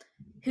Doyle.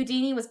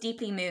 Houdini was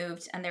deeply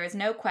moved, and there is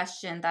no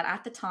question that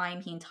at the time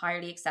he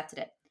entirely accepted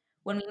it.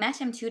 When we met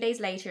him 2 days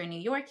later in New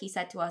York, he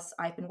said to us,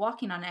 "I've been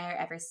walking on air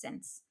ever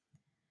since."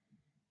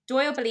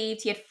 Doyle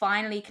believed he had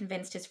finally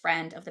convinced his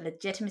friend of the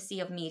legitimacy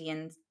of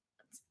mediums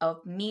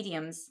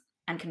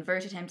and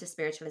converted him to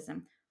spiritualism,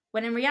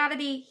 when in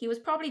reality he was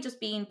probably just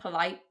being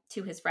polite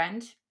to his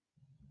friend.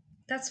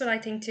 That's what I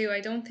think too.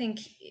 I don't think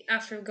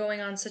after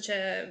going on such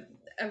a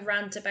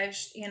rant about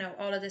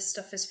all of this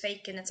stuff is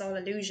fake and it's all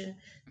illusion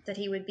that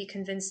he would be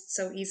convinced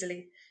so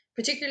easily.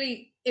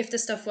 Particularly if the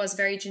stuff was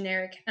very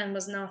generic and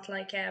was not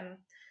like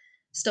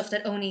stuff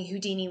that only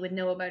Houdini would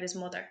know about his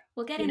mother.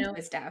 We'll get into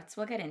his doubts.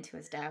 Okay.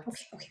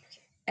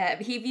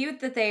 He viewed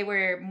that they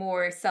were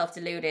more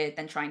self-deluded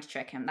than trying to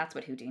trick him. That's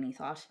what Houdini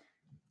thought.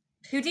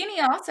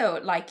 Houdini also,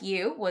 like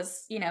you,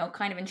 was,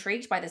 kind of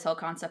intrigued by this whole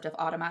concept of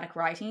automatic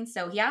writing.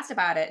 So he asked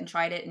about it and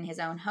tried it in his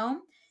own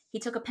home. He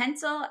took a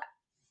pencil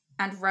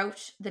and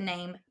wrote the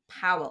name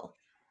Powell,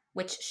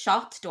 which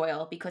shocked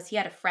Doyle because he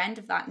had a friend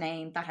of that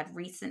name that had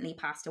recently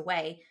passed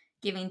away,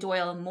 giving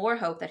Doyle more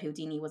hope that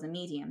Houdini was a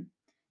medium.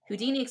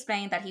 Houdini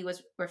explained that he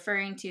was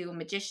referring to a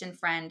magician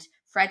friend,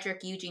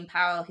 Frederick Eugene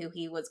Powell, who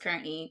he was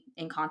currently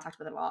in contact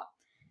with a lot.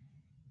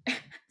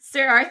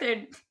 Sir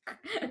Arthur's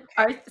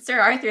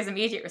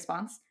immediate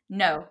response: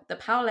 "No, the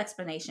Powell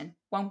explanation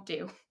won't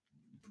do."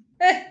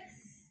 Fair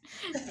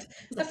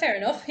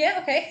enough. Yeah,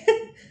 okay.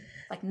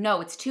 Like, no,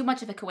 it's too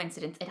much of a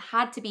coincidence. It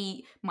had to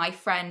be my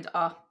friend.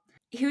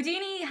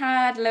 Houdini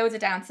had loads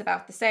of doubts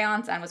about the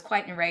seance and was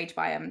quite enraged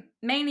by him,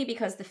 mainly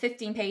because the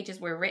 15 pages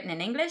were written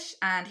in English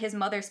and his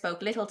mother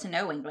spoke little to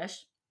no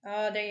English.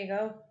 Oh, there you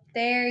go.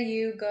 There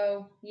you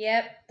go.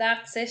 Yep,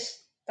 that's it.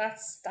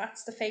 That's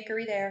the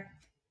fakery there.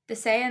 The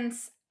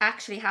seance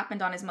actually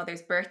happened on his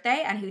mother's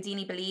birthday, and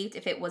Houdini believed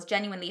if it was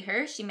genuinely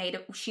her,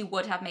 she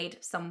would have made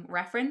some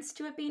reference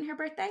to it being her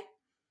birthday.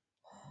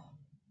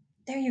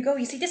 There you go.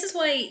 You see, this is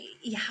why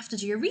you have to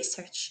do your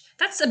research.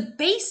 That's a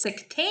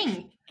basic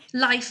thing.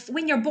 Life,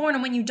 when you're born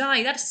and when you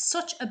die, that is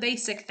such a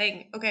basic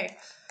thing. Okay.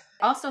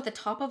 Also, at the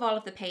top of all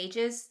of the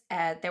pages,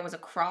 there was a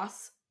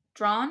cross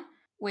drawn,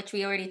 which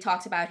we already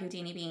talked about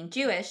Houdini being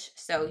Jewish,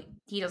 so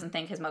he doesn't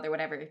think his mother would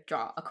ever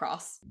draw a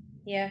cross.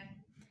 Yeah,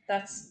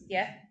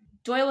 yeah.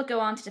 Doyle would go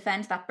on to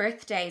defend that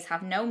birthdays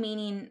have no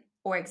meaning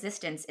or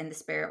existence in the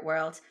spirit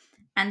world,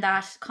 and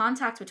that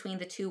contact between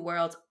the two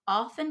worlds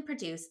often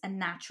produce a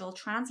natural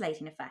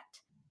translating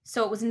effect.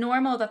 So it was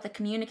normal that the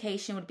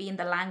communication would be in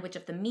the language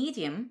of the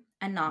medium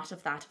and not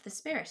of that of the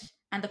spirit.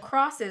 And the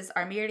crosses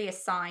are merely a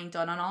sign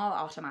done on all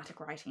automatic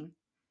writing.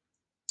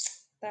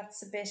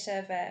 That's a bit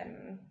of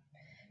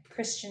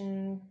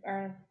Christian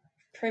or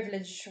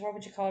privilege, what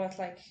would you call it?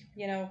 Like,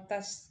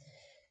 that's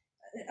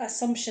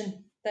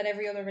assumption that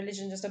every other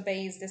religion just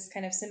obeys this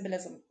kind of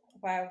symbolism.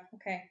 Wow,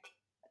 okay.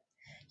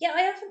 Yeah,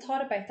 I often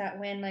thought about that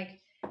when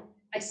like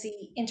I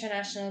see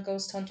international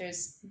ghost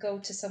hunters go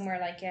to somewhere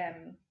like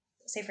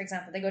say for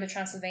example, they go to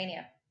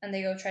Transylvania and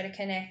they go try to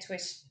connect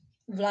with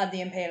Vlad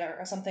the Impaler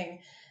or something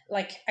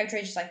like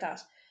outrageous like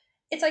that.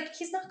 It's like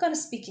he's not going to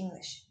speak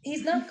English.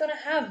 He's not going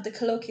to have the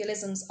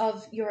colloquialisms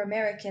of your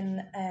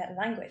American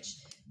language.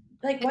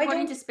 Like, why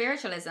According don't to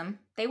spiritualism,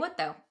 they would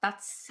though.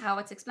 That's how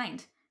it's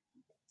explained.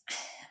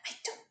 I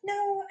don't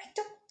know.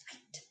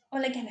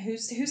 Well, again,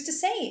 who's to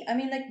say? I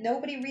mean, like,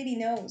 nobody really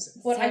knows.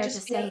 But I Sarah, just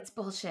just feel say it's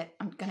bullshit.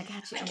 I'm gonna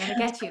get you. I I'm gonna can't.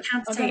 get you. I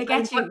can't I'm say. gonna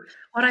get you.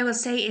 What I will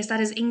say is that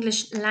is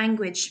English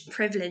language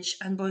privilege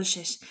and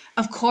bullshit.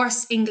 Of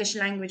course, English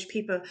language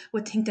people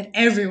would think that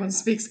everyone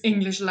speaks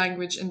English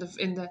language in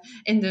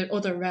the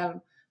other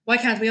realm. Why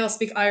can't we all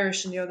speak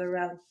Irish in the other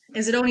realm?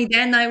 Is it only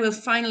then I will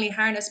finally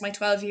harness my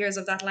 12 years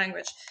of that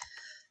language?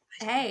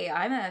 Hey,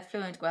 I'm a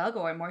fluent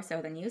Guelgor more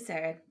so than you,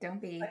 Sarah. Don't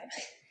be.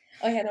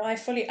 Oh yeah, no, I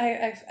fully,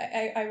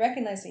 I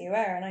recognize that you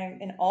are, and I'm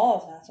in awe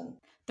of that. And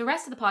The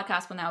rest of the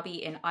podcast will now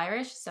be in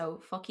Irish,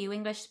 so fuck you,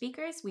 English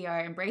speakers. We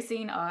are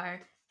embracing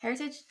our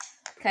heritage.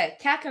 Okay,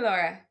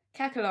 Cacalora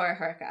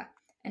Hurka.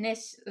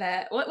 Anish,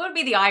 what would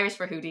be the Irish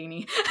for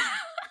Houdini?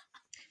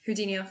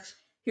 Houdini.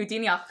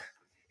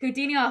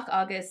 Houdiniach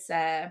August.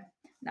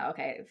 No,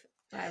 okay.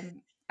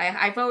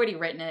 I've already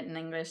written it in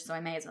English, so I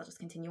may as well just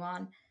continue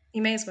on.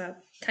 You may as well.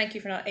 Thank you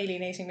for not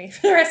alienating me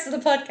for the rest of the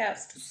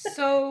podcast.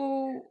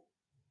 So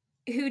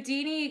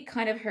Houdini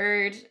kind of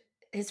heard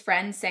his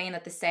friends saying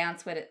that the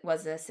seance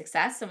was a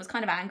success and was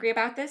kind of angry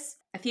about this.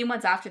 A few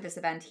months after this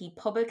event, he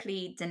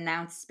publicly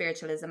denounced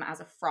spiritualism as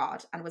a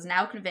fraud and was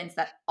now convinced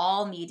that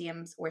all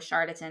mediums were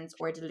charlatans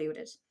or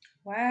deluded.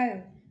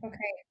 Wow. Okay.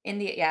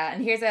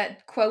 And here's a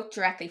quote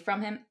directly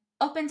from him.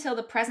 Up until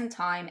the present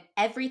time,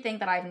 everything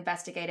that I've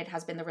investigated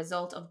has been the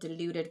result of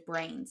deluded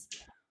brains.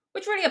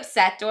 Which really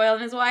upset Doyle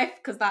and his wife,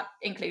 because that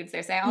includes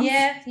their seance.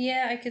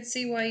 Yeah, I could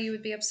see why you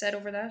would be upset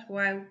over that.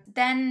 Wow.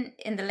 Then,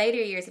 in the later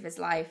years of his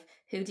life,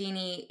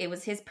 Houdini, it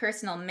was his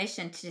personal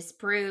mission to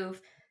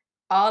disprove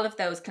all of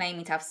those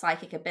claiming to have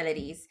psychic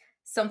abilities,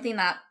 something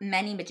that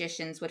many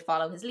magicians would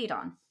follow his lead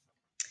on.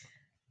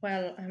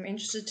 Well, I'm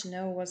interested to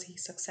know, was he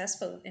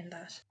successful in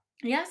that?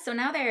 Yeah, so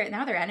now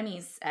they're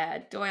enemies.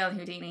 Doyle and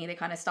Houdini, they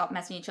kind of stopped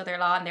messing each other a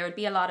lot, and there would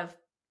be a lot of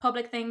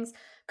public things.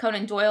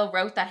 Conan Doyle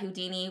wrote that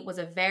Houdini was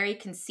a very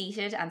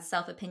conceited and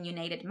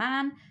self-opinionated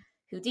man.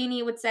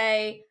 Houdini would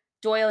say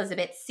Doyle is a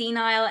bit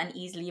senile and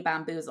easily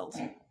bamboozled.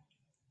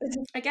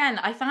 Again,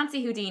 I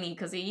fancy Houdini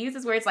because he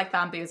uses words like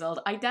bamboozled.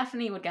 I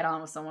definitely would get on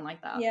with someone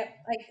like that. Yeah,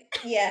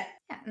 Yeah,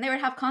 and they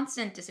would have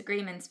constant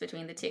disagreements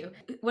between the two.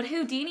 What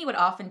Houdini would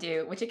often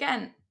do, which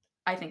again,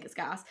 I think is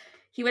gas,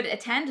 he would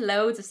attend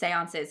loads of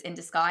seances in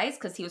disguise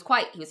because he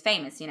was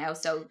famous,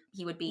 so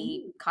he would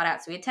be caught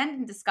out. So he attended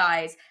in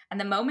disguise, and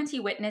the moment he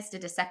witnessed a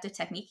deceptive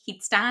technique,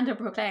 he'd stand and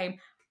proclaim,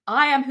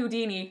 "I am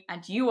Houdini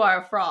and you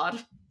are a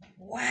fraud."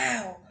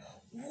 Wow.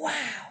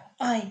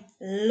 I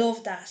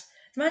love that.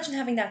 Imagine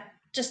having that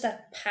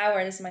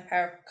power. This is my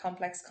power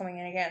complex coming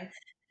in again.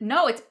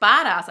 No, it's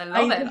badass. I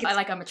love it.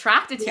 I'm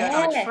attracted to it. Yeah.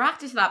 I'm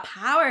attracted to that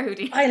power,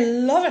 Houdini. I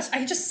love it. I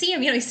can just see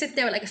him, he's sitting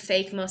there with like a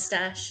fake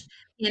mustache,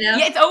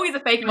 Yeah, it's always a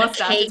fake And a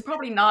mustache. cape. It's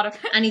probably not a...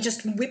 and he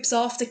just whips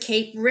off the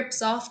cape,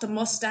 rips off the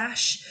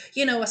mustache,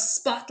 a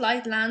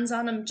spotlight lands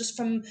on him just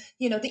from,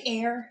 the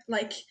air.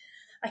 Like,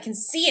 I can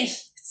see it.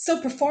 It's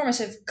so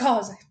performative.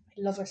 God,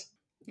 I love it.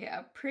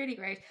 Yeah, pretty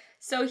great.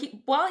 So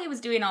while he was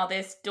doing all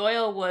this,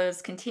 Doyle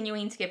was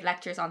continuing to give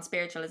lectures on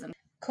spiritualism.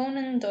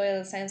 Conan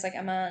Doyle sounds like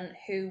a man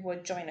who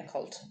would join a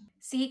cult.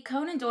 See,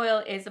 Conan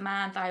Doyle is a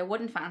man that I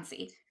wouldn't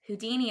fancy.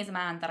 Houdini is a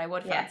man that I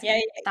would fancy. Yeah.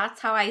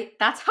 That's how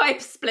I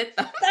split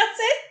them.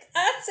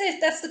 That's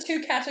it. That's the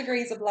two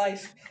categories of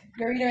life.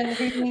 You're either in the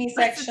Houdini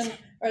section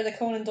or the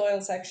Conan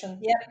Doyle section.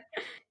 Yep.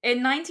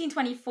 In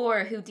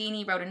 1924,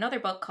 Houdini wrote another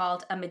book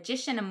called A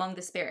Magician Among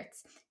the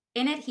Spirits.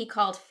 In it, he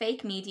called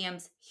fake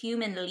mediums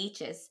human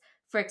leeches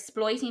for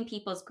exploiting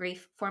people's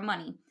grief for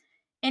money.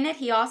 In it,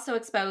 he also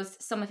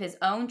exposed some of his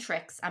own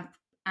tricks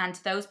and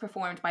those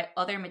performed by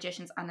other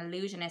magicians and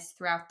illusionists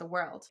throughout the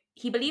world.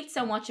 He believed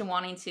so much in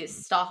wanting to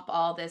stop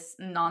all this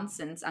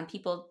nonsense and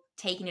people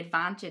taking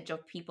advantage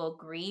of people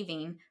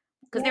grieving,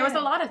 because there was a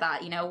lot of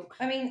that,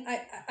 I mean,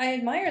 I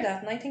admire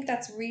that, and I think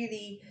that's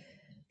really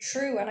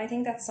true, and I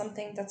think that's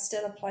something that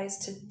still applies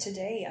to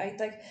today.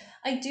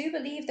 I do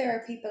believe there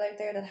are people out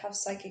there that have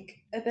psychic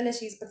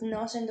abilities, but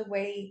not in the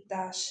way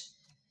that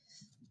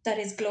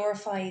is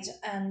glorified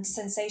and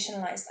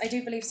sensationalized. I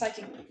do believe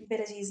psychic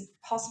abilities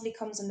possibly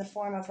comes in the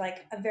form of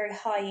like a very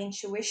high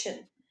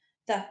intuition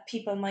that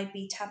people might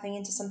be tapping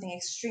into something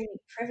extremely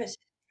private.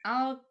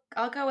 I'll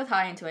go with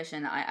high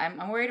intuition.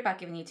 I'm worried about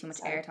giving you too much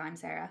airtime,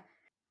 Sarah.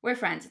 We're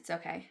friends, it's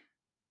okay.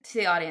 To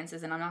the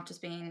audiences, and I'm not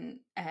just being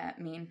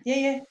mean.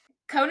 Yeah.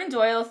 Conan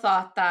Doyle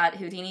thought that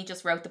Houdini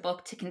just wrote the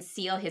book to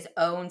conceal his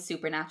own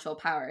supernatural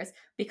powers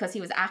because he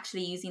was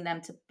actually using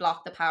them to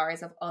block the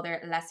powers of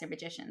other lesser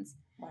magicians.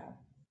 Wow.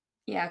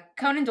 Yeah,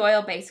 Conan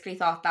Doyle basically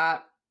thought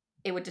that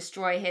it would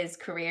destroy his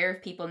career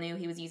if people knew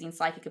he was using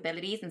psychic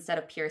abilities instead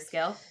of pure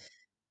skill.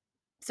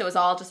 So it was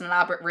all just an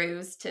elaborate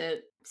ruse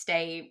to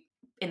stay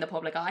in the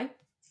public eye.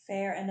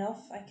 Fair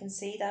enough. I can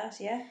see that,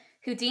 yeah.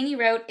 Houdini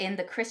wrote in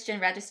the Christian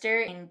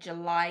Register in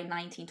July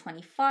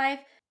 1925,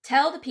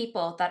 "Tell the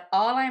people that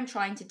all I am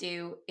trying to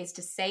do is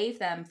to save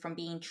them from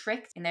being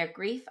tricked in their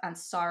grief and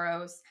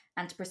sorrows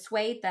and to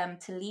persuade them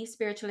to leave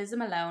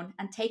spiritualism alone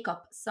and take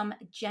up some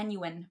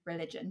genuine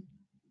religion."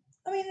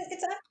 I mean,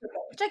 it's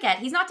admirable. Which I get.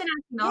 He's not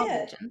denouncing all Yeah,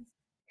 religions.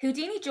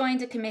 Houdini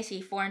joined a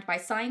committee formed by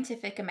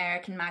Scientific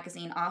American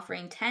magazine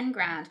offering 10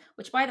 grand,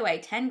 which by the way,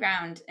 10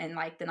 grand in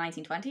like the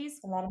 1920s,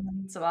 a lot of money.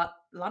 it's a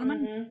lot of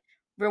money, Mm-hmm.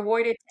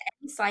 rewarded to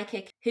any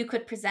psychic who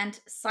could present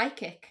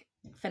psychic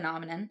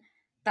phenomenon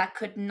that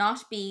could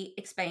not be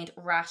explained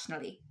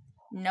rationally.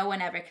 No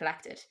one ever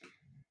collected.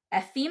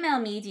 A female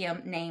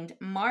medium named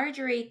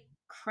Marjorie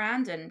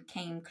Crandon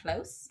came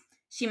close.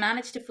 She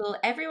managed to fool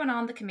everyone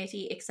on the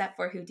committee except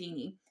for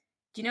Houdini.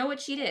 Do you know what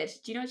she did?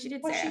 Do you know what she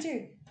did, What'd she Sarah?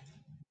 do?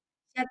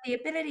 She had the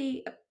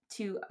ability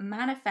to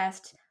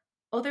manifest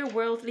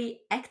otherworldly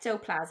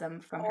ectoplasm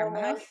from her Oh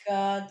my mouth,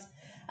 God.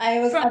 I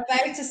was from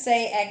about to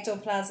say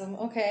ectoplasm.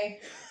 Okay.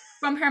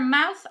 from her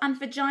mouth and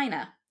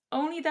vagina.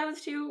 Only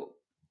those two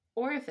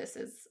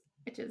orifices,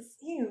 which is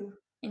Ew.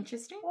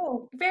 interesting.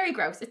 Oh, Very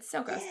gross. It's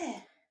so gross. yeah.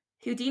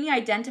 Houdini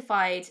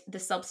identified the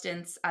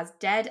substance as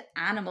dead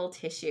animal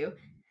tissue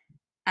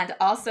and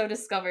also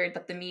discovered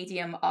that the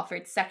medium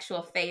offered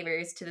sexual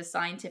favors to the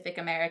Scientific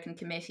American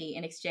Committee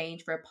in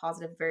exchange for a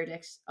positive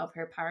verdict of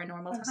her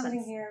paranormal I'm sitting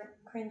talents. here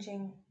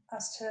cringing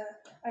as to,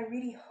 I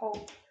really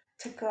hope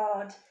to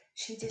God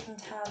she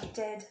didn't have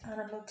dead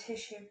animal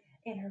tissue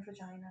in her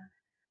vagina.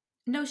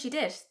 No, she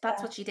did.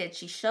 That's what That, she did.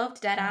 She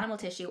shoved dead animal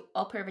tissue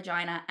up her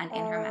vagina and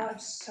in her oh, I'm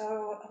mouth.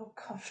 so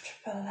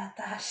uncomfortable at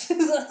that.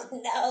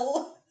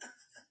 No.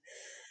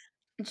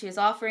 And she was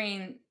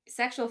offering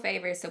sexual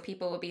favors so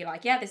people would be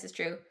like, yeah, this is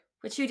true.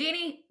 Which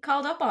Houdini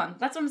called up on.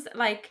 That's what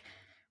like,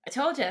 I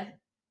told you.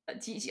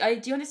 Do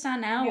you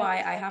understand now You why I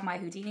understand? have my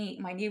Houdini,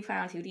 my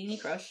newfound Houdini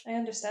crush? I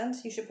understand.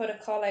 You should put a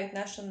call out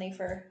nationally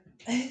for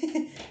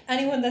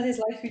anyone that is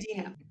like Yeah.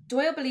 Houdini.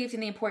 Doyle believed in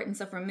the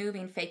importance of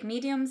removing fake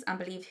mediums and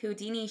believed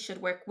Houdini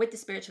should work with the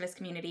spiritualist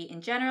community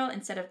in general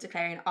instead of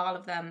declaring all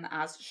of them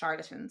as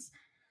charlatans.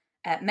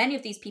 Many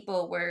of these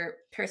people were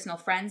personal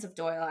friends of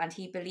Doyle, and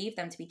he believed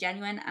them to be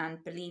genuine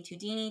and believed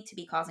Houdini to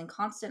be causing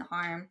constant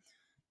harm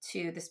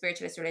to the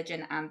spiritualist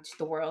religion and to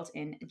the world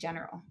in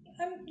general.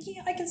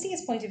 Yeah, I can see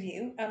his point of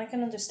view and I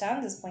can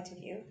understand his point of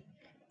view.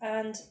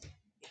 And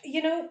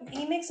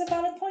he makes a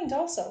valid point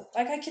also.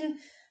 Like I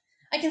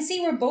can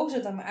see where both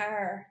of them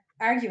are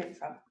arguing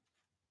from.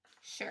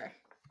 Sure.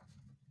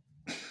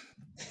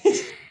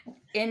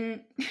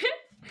 In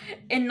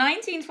in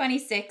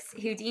 1926,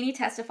 Houdini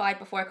testified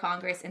before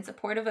Congress in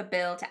support of a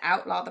bill to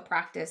outlaw the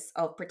practice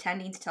of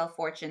pretending to tell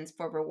fortunes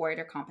for reward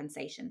or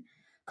compensation.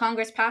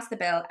 Congress passed the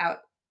bill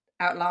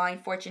outlawing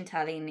fortune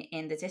telling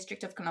in the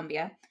District of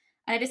Columbia,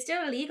 and it is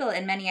still illegal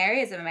in many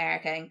areas of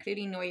America,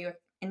 including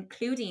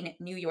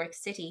New York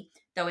City,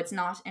 though it's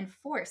not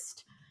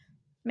enforced.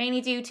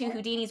 Mainly due to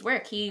Houdini's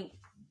work. It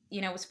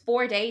was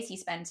 4 days he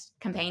spent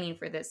campaigning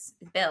for this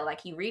bill.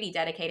 Like he really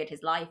dedicated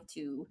his life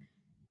to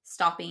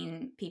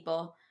stopping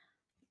people,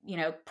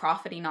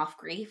 profiting off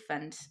grief.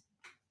 And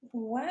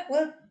What?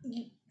 Well,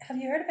 have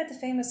you heard about the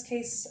famous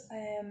case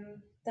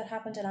that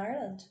happened in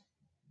Ireland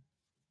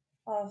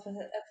of a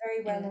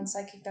very well-known in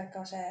psychic that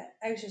got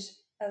outed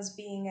as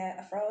being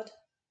a fraud?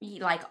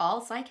 like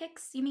all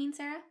psychics, you mean,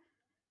 Sarah?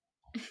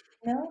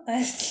 No.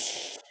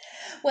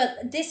 Well,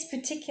 this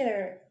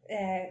particular,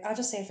 I'll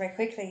just say it very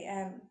quickly.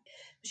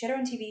 She had her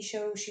own TV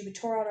show. She would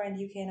tour all around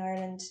the UK and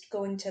Ireland,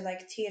 going to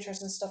like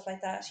theaters and stuff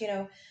like that.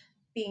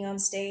 Being on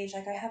stage.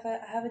 Like I have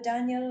a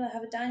Daniel,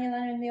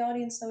 and in the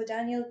audience know a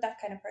Daniel, that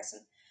kind of person.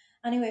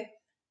 Anyway,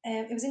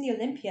 it was in the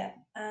Olympia,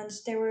 and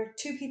there were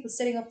two people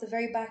sitting up the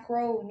very back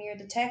row near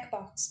the tech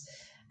box,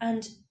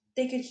 and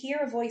they could hear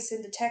a voice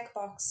in the tech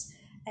box.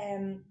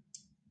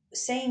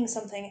 Saying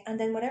something, and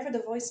then whatever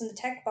the voice in the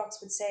tech box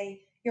would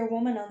say, your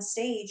woman on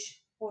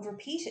stage would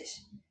repeat it.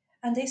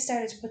 And they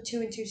started to put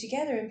two and two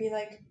together and be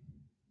like,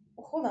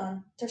 well, hold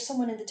on, there's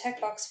someone in the tech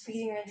box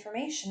feeding her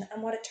information.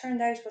 And what it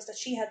turned out was that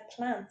she had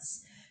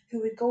plants who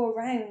would go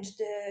around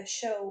the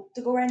show,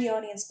 to go around the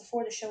audience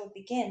before the show would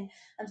begin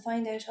and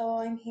find out, oh,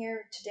 I'm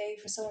here today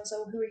for so and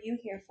so, who are you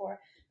here for?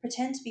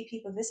 Pretend to be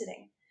people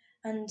visiting.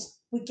 And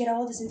we'd get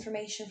all this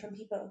information from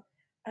people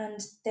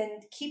and then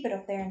keep it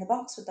up there in the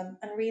box with them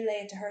and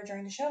relay it to her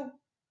during the show.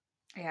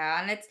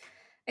 Yeah, and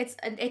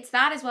it's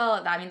that as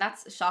well. I mean,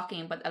 that's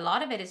shocking, but a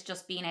lot of it is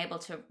just being able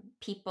to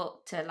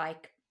people to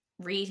like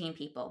reading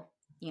people,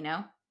 you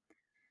know.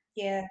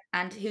 Yeah,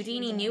 And huge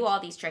Houdini knew amount. all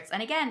these tricks,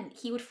 and again,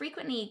 he would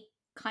frequently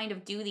kind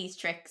of do these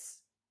tricks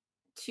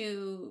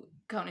to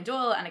Conan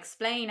Doyle and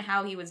explain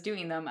how he was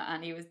doing them,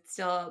 and he would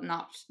still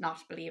not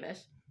believe it.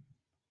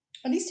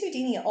 At least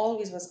Houdini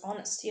always was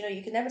honest.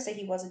 You could never say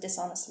he was a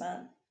dishonest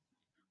man.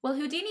 Well,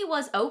 Houdini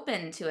was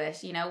open to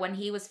it, when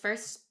he was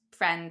first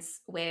friends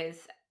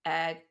with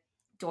uh,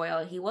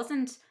 Doyle, he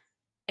wasn't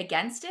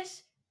against it.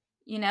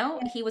 Yeah.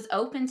 He was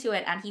open to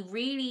it, and he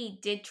really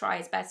did try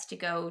his best to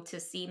go to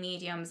see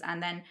mediums.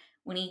 And then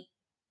when he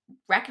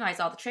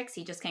recognized all the tricks,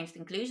 he just came to the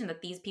conclusion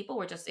that these people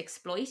were just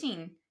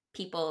exploiting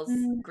people's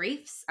Mm.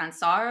 griefs and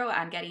sorrow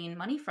and getting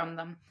money from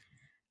them.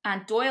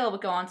 And Doyle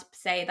would go on to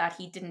say that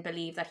he didn't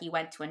believe that he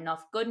went to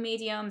enough good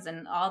mediums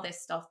and all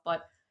this stuff.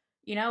 But,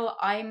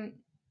 I'm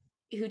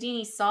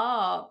Houdini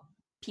saw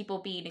people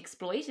being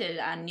exploited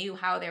and knew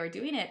how they were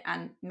doing it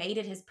and made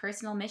it his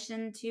personal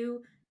mission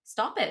to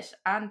stop it.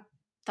 And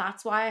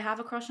that's why I have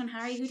a crush on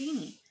Harry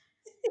Houdini.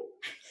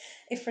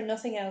 If for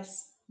nothing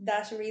else,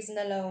 that reason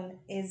alone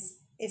is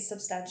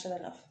substantial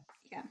enough.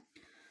 Yeah.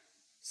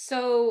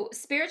 So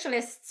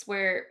spiritualists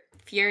were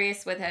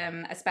furious with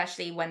him,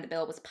 especially when the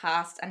bill was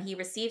passed, and he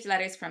received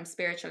letters from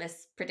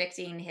spiritualists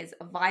predicting his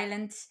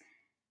violent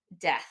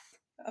death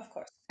Of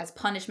course. as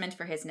punishment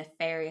for his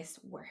nefarious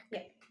work. Yeah,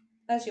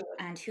 as you would.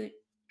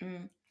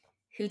 And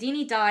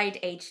Houdini died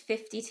aged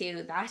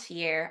 52 that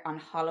year on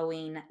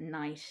Halloween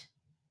night.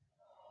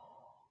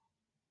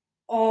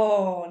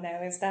 Oh,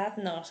 now is that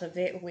not a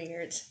bit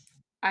weird?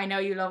 I know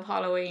you love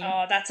Halloween.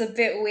 Oh, that's a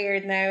bit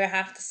weird now, I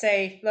have to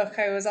say. Look,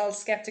 I was all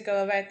skeptical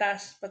about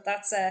that, but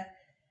that's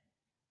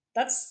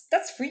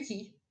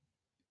freaky.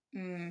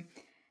 Mm.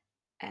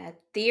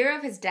 The year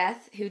of his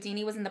death,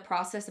 Houdini was in the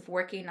process of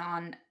working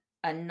on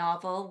a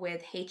novel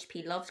with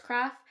H.P.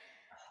 Lovecraft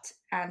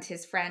and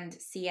his friend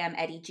C.M.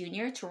 Eddy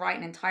Jr. to write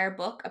an entire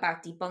book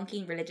about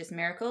debunking religious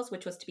miracles,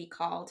 which was to be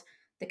called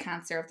The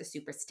Cancer of the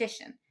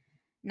Superstition.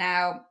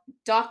 Now,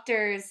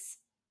 doctors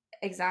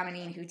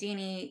examining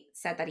Houdini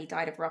said that he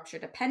died of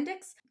ruptured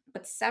appendix,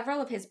 but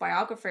several of his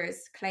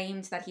biographers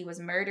claimed that he was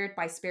murdered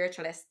by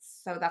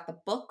spiritualists so that the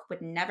book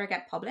would never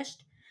get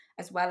published,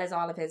 as well as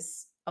all of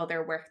his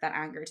other work that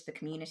angered the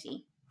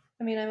community.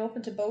 I mean, I'm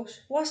open to both.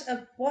 What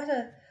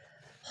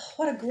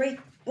a great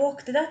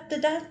book. Did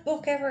that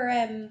book ever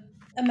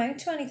amount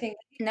to anything?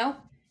 No,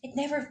 It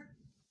never.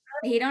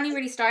 he'd only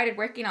really started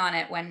working on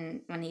it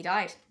when he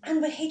died.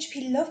 And with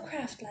H.P.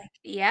 Lovecraft, like,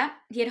 Yeah,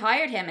 he had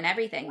hired him and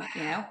everything,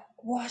 wow,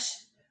 what?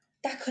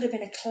 That could have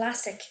been a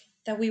classic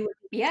that we would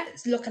be Yeah.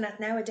 looking at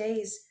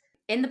nowadays.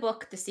 In the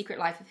book, The Secret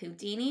Life of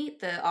Houdini,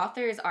 the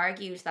authors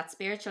argued that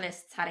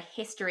spiritualists had a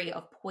history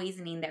of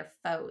poisoning their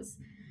foes.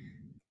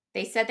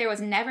 They said there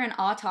was never an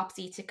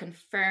autopsy to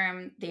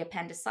confirm the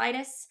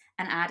appendicitis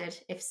and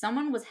added, if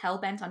someone was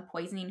hell-bent on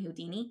poisoning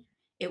Houdini,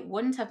 it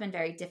wouldn't have been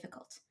very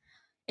difficult.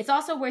 It's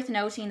also worth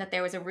noting that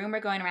there was a rumor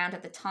going around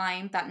at the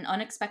time that an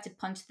unexpected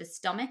punch to the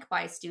stomach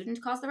by a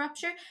student caused the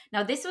rupture.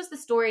 Now, this was the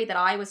story that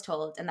I was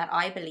told and that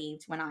I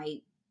believed when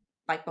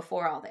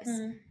before all this,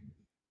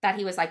 that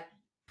he was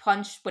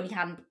punched when he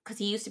hadn't, because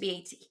he used to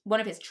be, one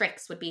of his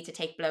tricks would be to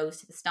take blows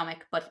to the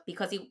stomach, but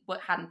because he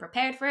hadn't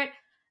prepared for it,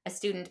 a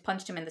student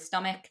punched him in the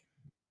stomach,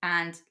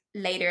 and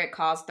later it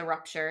caused the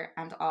rupture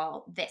and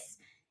all this.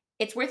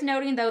 It's worth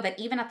noting, though, that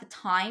even at the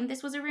time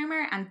this was a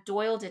rumor, and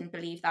Doyle didn't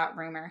believe that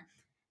rumor.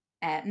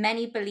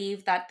 Many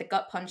believe that the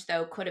gut punch,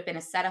 though, could have been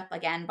a setup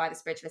again by the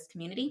spiritualist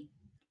community.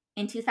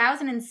 In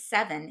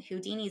 2007,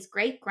 Houdini's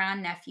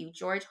great-grandnephew,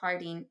 George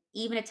Harding,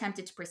 even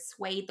attempted to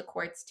persuade the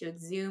courts to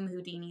exhume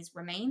Houdini's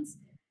remains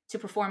to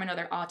perform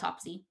another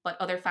autopsy, but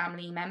other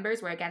family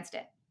members were against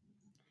it.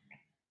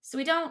 So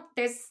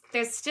there's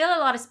still a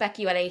lot of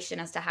speculation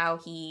as to how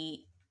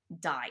he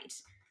died.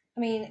 I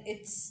mean,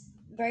 it's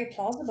very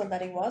plausible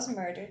that he was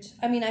murdered.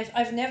 I mean,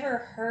 I've never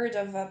heard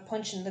of a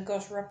punch in the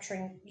gut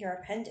rupturing your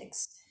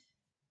appendix,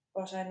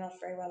 but I'm not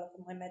very well up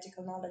in my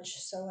medical knowledge,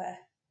 so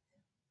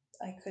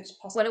I could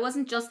possibly. Well, it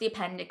wasn't just the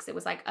appendix; it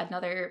was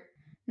another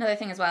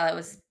thing as well. It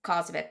was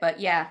cause of it, but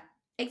yeah,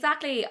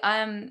 exactly.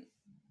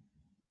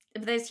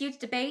 There's huge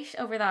debate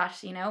over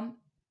that.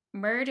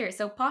 Murder.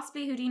 So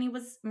possibly Houdini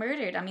was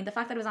murdered. I mean, the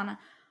fact that it was on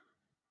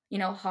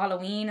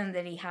Halloween and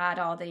that he had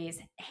all these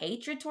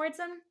hatred towards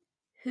him.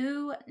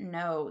 Who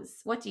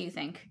knows? What do you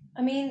think?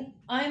 I mean,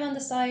 I'm on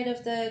the side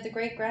of the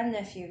great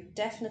grandnephew.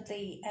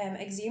 Definitely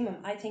exhume him.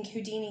 I think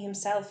Houdini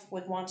himself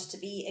would want to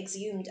be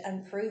exhumed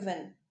and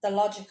proven the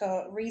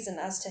logical reason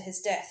as to his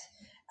death,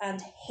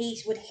 and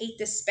would hate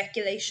this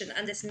speculation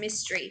and this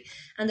mystery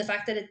and the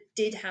fact that it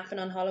did happen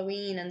on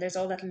Halloween and there's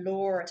all that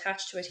lore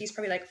attached to it. He's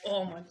probably like,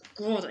 oh my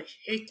god, I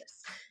hate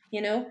this.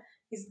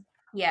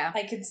 Yeah.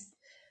 I could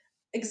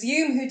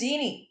exhume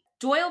Houdini.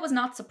 Doyle was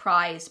not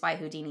surprised by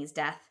Houdini's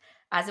death,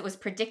 as it was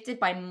predicted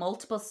by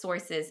multiple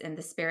sources in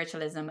the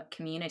spiritualism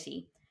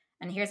community.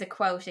 And here's a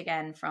quote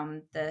again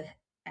from the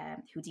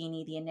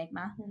Houdini, the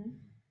Enigma. Mm-hmm.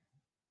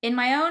 In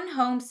my own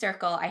home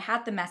circle, I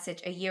had the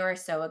message a year or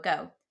so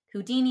ago.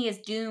 Houdini is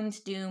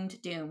doomed,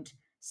 doomed, doomed.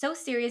 So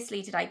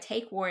seriously did I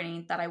take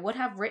warning that I would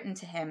have written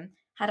to him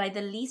had I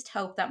the least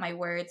hope that my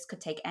words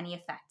could take any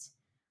effect.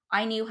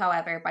 I knew,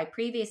 however, by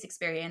previous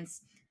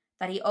experience,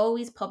 that he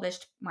always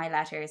published my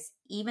letters,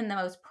 even the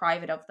most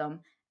private of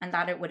them, and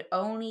that it would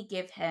only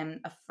give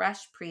him a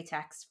fresh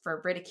pretext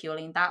for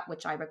ridiculing that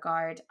which I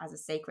regard as a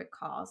sacred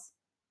cause.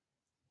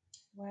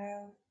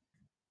 Wow.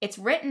 It's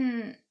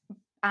written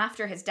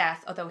after his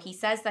death, although he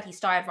says that he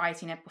started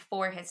writing it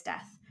before his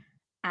death.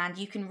 And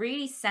you can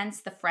really sense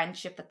the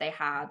friendship that they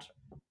had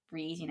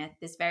reading it.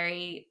 This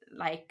very,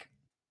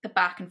 the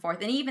back and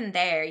forth. And even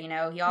there,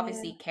 he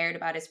obviously cared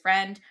about his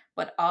friend,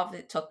 but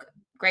took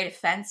great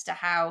offense to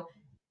how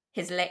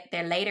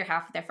their later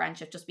half of their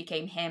friendship just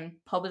became him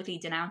publicly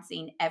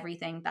denouncing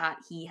everything that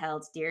he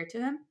held dear to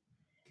him.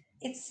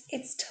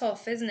 It's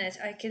tough, isn't it?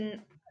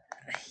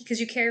 Because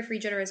you care for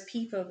each other as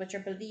people, but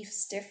your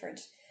beliefs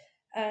differed,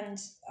 and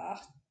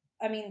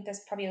I mean,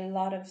 there's probably a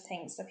lot of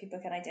things that people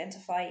can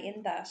identify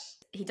in that.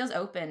 He does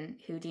open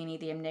Houdini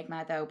the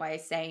Enigma, though, by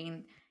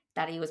saying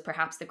that he was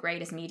perhaps the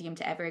greatest medium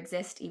to ever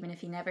exist, even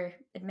if he never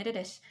admitted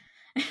it.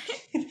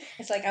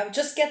 It's like, I would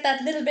just get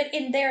that little bit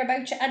in there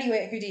about you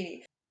anyway,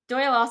 Houdini.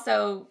 Doyle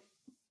also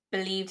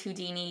believed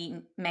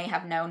Houdini may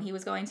have known he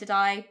was going to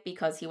die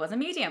because he was a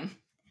medium.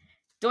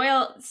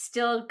 Doyle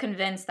still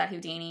convinced that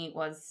Houdini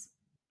was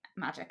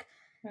magic.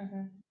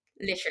 Mm-hmm.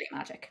 Literally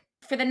magic.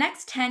 For the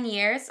next 10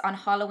 years, on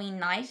Halloween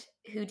night,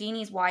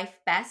 Houdini's wife,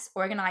 Bess,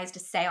 organized a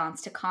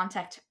seance to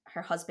contact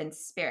her husband's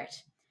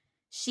spirit.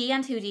 She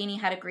and Houdini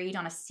had agreed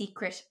on a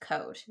secret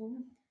code.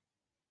 Mm.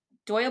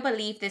 Doyle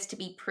believed this to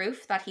be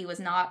proof that he was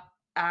not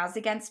as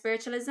against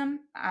spiritualism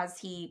as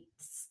he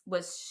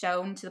was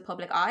shown to the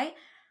public eye.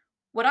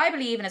 What I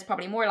believe, and is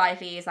probably more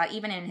likely, is that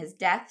even in his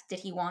death, did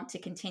he want to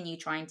continue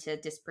trying to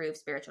disprove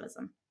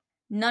spiritualism.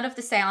 None of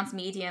the seance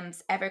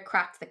mediums ever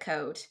cracked the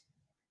code,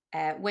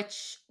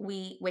 which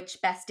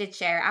Bess did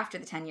share after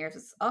the 10 years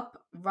was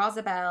up.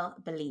 Rosabelle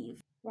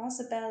Believe.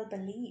 Rosabelle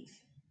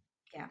Believe.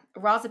 Yeah,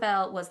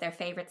 Rosabelle was their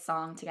favourite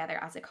song together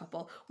as a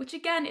couple, which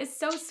again is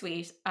so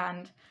sweet.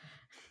 And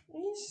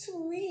he's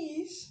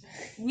sweet.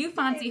 You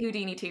fancy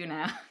Houdini too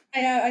now.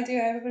 I know, I do.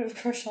 I have a bit of a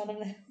crush on him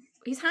now.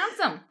 He's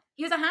handsome.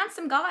 He was a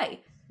handsome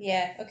guy.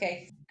 Yeah,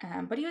 okay.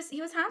 But he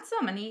was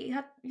handsome, and he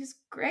was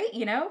great,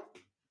 you know,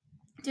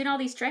 doing all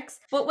these tricks.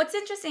 But what's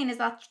interesting is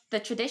that the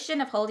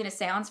tradition of holding a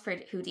seance for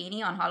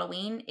Houdini on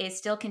Halloween is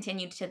still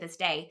continued to this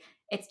day.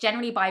 It's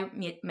generally by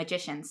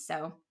magicians,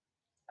 so...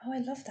 Oh, I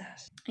love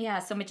that. Yeah,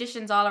 so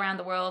magicians all around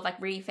the world,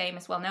 like really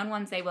famous, well-known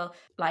ones, they will,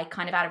 like,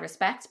 kind of out of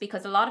respect,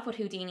 because a lot of what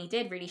Houdini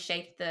did really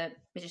shaped the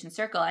magician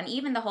circle. And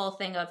even the whole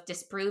thing of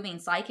disproving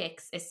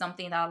psychics is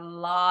something that a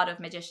lot of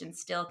magicians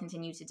still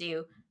continue to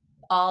do,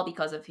 all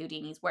because of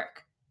Houdini's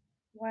work.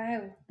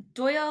 Wow.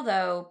 Doyle,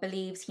 though,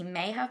 believes he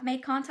may have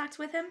made contact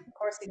with him. Of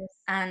course he does.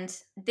 And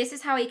this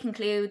is how he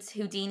concludes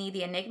Houdini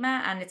the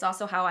Enigma, and it's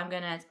also how I'm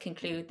going to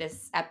conclude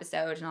this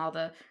episode and all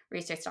the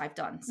research that I've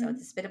done. So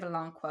it's a bit of a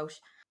long quote.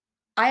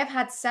 I have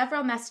had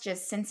several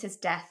messages since his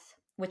death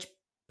which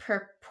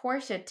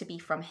purported to be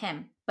from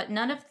him, but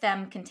none of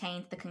them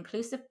contained the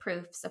conclusive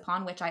proofs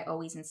upon which I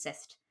always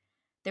insist.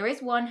 There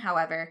is one,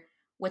 however,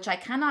 which I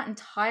cannot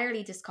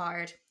entirely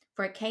discard,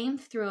 for it came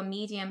through a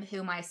medium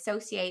whom I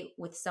associate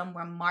with some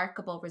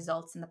remarkable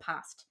results in the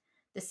past.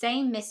 The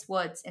same Miss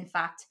Woods, in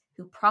fact,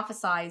 who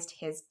prophesied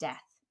his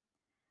death.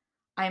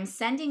 I am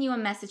sending you a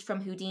message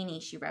from Houdini,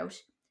 she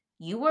wrote.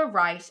 You were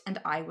right and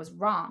I was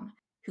wrong.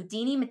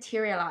 Houdini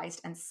materialized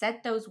and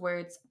said those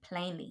words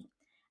plainly,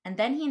 and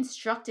then he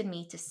instructed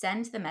me to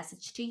send the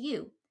message to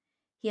you.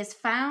 He has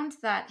found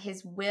that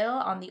his will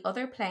on the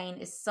other plane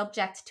is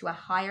subject to a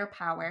higher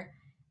power,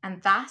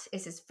 and that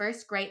is his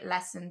first great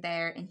lesson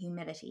there in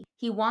humility.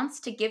 He wants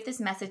to give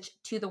this message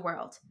to the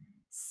world.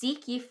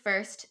 Seek ye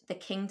first the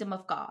kingdom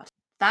of God.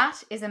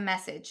 That is a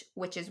message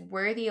which is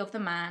worthy of the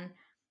man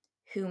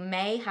who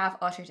may have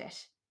uttered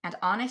it, and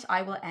on it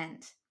I will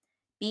end.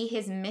 Be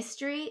his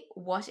mystery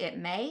what it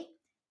may,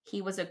 he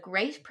was a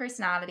great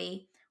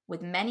personality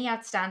with many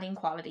outstanding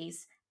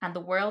qualities, and the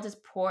world is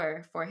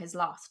poorer for his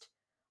loss.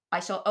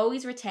 I shall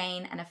always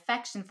retain an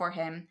affection for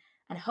him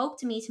and hope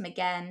to meet him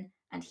again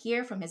and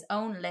hear from his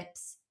own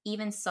lips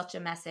even such a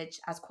message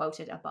as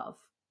quoted above.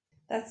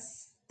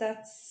 That's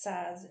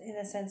sad in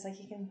a sense.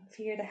 Like, you can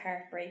hear the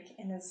heartbreak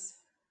in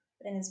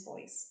his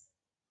voice,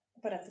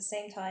 but at the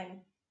same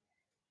time,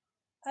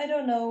 I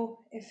don't know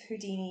if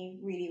Houdini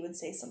really would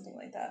say something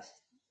like that.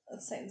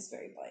 That sounds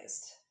very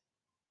biased.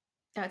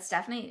 No, it's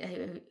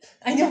definitely...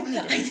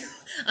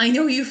 I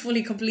know you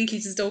fully, completely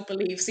just don't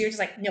believe. So you're just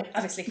like, no,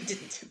 obviously he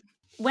didn't.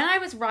 When I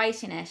was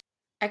writing it,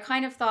 I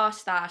kind of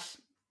thought that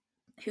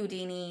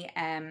Houdini,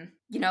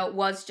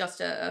 was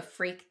just a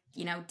freak,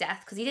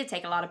 death. Because he did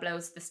take a lot of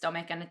blows to the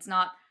stomach, and it's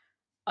not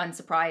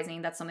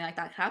unsurprising that something like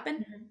that could happen.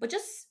 Mm-hmm. But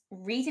just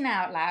reading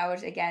out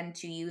loud again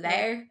to you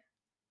there,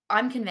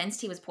 I'm convinced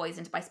he was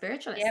poisoned by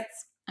spiritualists. Yep,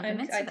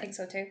 I think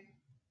so too.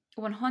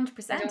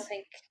 100%. I don't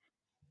think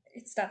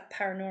it's that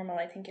paranormal.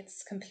 I think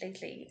it's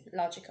completely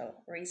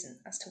logical reason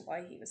as to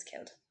why he was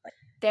killed.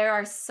 There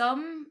are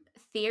some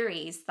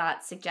theories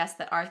that suggest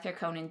that Arthur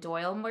Conan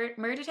Doyle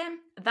murdered him.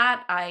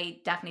 That I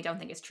definitely don't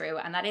think is true,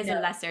 and that is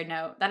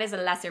a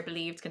lesser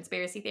believed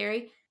conspiracy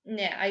theory.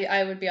 Yeah,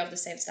 I would be of the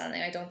same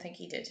standing. I don't think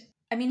he did.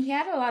 I mean, he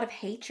had a lot of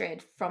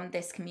hatred from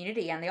this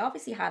community, and they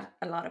obviously had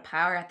a lot of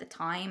power at the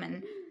time,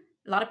 and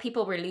a lot of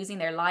people were losing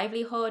their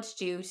livelihood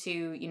due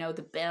to,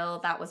 the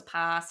bill that was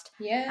passed.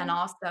 Yeah. And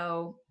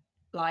also,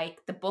 like,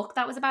 the book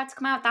that was about to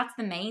come out. That's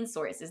the main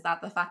source, is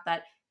that the fact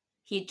that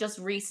he had just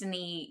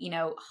recently,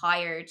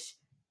 hired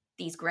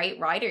these great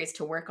writers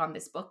to work on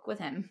this book with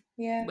him.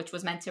 Yeah. Which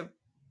was meant to,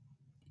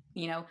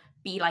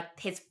 be like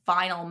his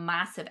final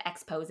massive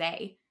expose.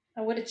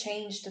 And would have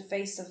changed the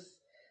face of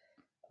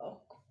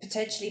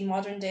potentially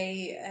modern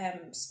day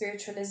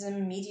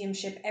spiritualism,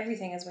 mediumship,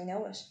 everything as we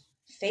know it.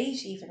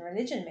 Fate, even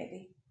religion,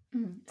 maybe.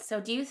 So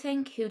do you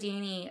think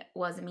Houdini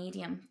was a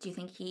medium? Do you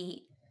think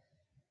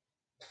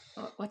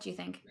what do you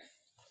think?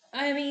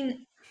 I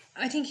mean,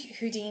 I think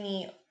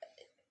Houdini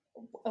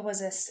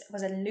was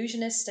an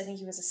illusionist. I think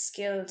he was a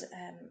skilled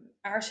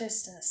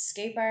artist, an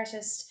escape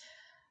artist.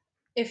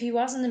 If he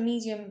wasn't a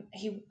medium,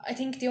 I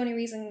think the only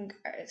reason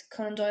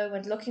Conan Doyle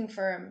went looking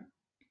for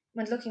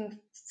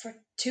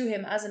to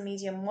him as a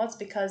medium was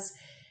because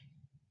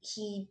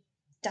he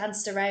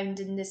danced around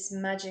in this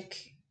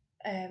magic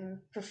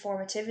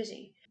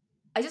performativity.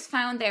 I just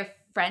found their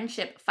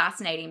friendship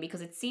fascinating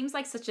because it seems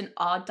like such an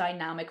odd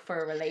dynamic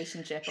for a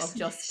relationship of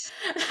just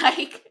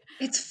like,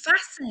 it's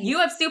fascinating. You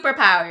have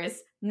superpowers.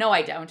 No,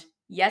 I don't.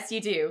 Yes, you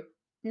do.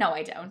 No,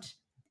 I don't.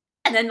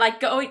 And then like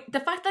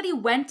the fact that he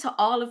went to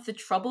all of the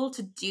trouble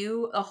to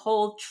do a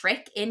whole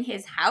trick in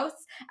his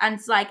house and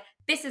it's like,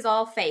 this is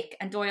all fake.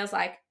 And Doyle's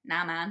like,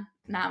 nah, man.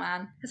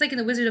 It's like in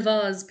The Wizard of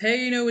Oz,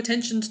 pay no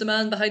attention to the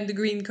man behind the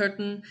green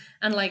curtain.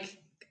 And like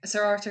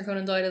Sir Arthur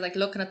Conan Doyle is like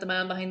looking at the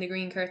man behind the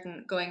green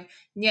curtain going,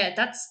 yeah,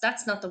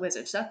 that's not the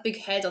wizard. That big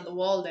head on the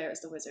wall there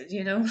is the wizard,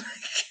 you know?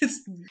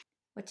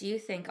 What do you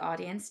think,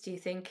 audience?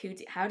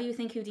 How do you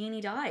think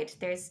Houdini died?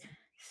 There's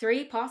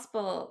 3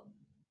 possible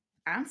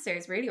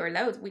answers, really, or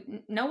loads.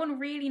 No one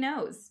really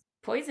knows.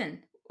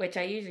 Poison, which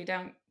I usually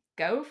don't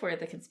go for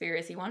the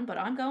conspiracy one, but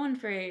I'm going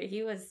for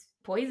he was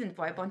poisoned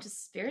by a bunch of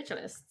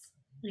spiritualists.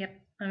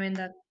 Yep, I'm in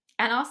that.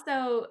 And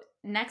also,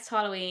 next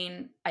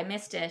Halloween, I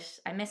missed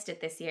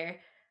it this year.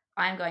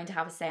 I'm going to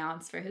have a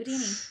seance for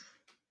Houdini.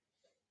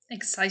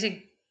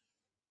 Exciting.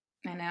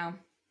 I know.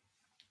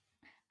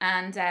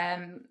 And,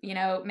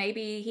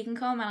 maybe he can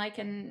come and I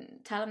can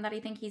tell him that I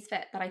think he's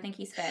fit.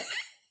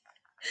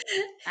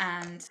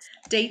 And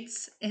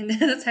dates, and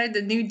that's how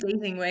the new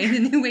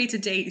way to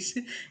date.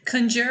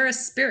 Conjure a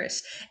spirit,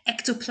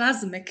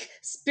 ectoplasmic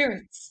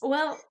spirits.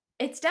 Well,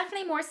 it's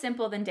definitely more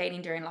simple than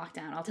dating during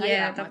lockdown, I'll tell you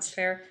that much. Yeah, that's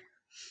fair.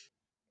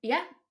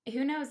 Yeah,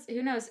 who knows?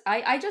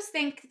 I just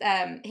think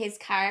his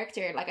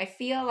character, like I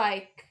feel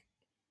like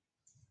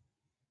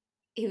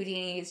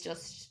Houdini is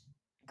just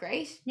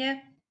great. Yeah.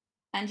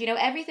 And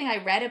everything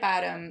I read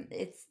about him,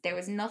 there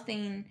was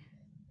nothing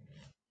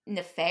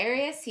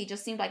nefarious. He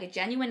just seemed like a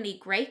genuinely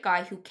great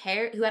guy who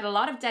had a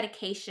lot of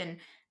dedication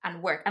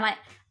and work.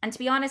 And to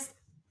be honest,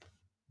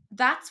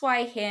 that's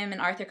why him and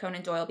Arthur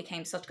Conan Doyle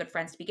became such good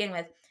friends to begin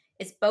with,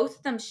 is both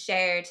of them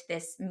shared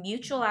this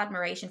mutual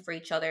admiration for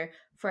each other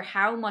for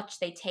how much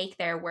they take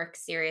their work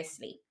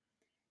seriously.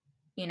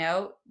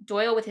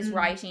 Doyle with his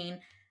writing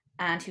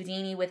and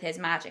Houdini with his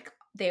magic.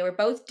 They were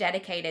both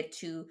dedicated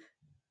to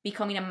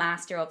becoming a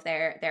master of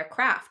their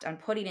craft and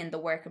putting in the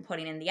work and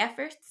putting in the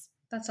efforts.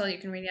 That's all you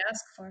can really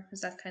ask for, is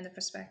that kind of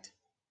respect.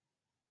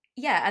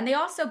 Yeah, and they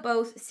also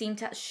both seem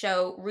to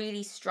show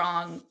really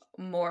strong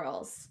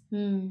morals.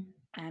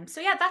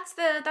 So yeah, that's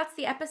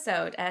the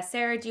episode.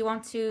 Sarah, do you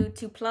want to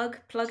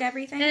plug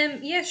everything?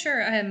 Yeah,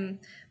 sure.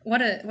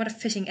 What a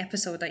fitting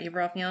episode that you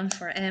brought me on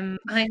for. I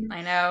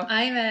know.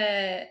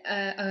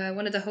 I'm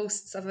one of the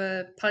hosts of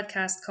a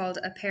podcast called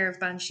A Pair of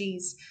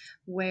Banshees,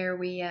 where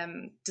we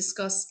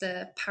discuss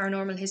the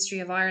paranormal history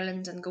of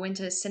Ireland and go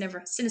into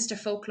sinister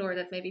folklore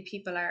that maybe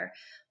people are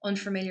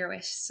unfamiliar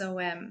with. So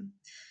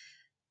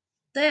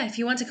yeah, if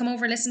you want to come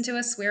over and listen to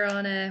us, we're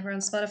on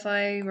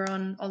Spotify, we're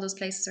on all those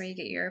places where you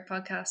get your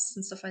podcasts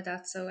and stuff like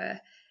that. So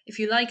if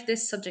you like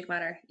this subject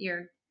matter,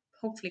 you're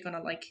hopefully going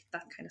to like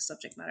that kind of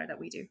subject matter that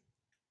we do.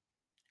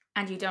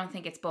 And you don't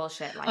think it's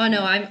bullshit? Like, oh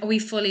no, we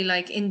fully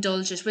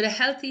indulge it with a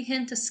healthy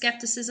hint of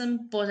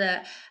skepticism,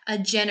 but a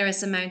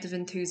generous amount of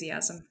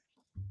enthusiasm.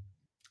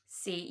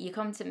 See, you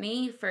come to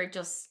me for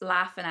just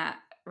laughing at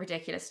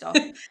ridiculous stuff.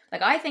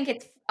 I think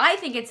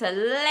it's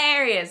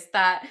hilarious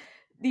that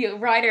the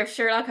writer of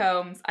Sherlock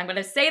Holmes, I'm going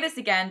to say this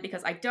again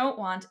because I don't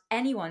want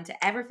anyone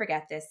to ever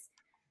forget this.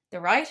 The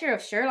writer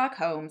of Sherlock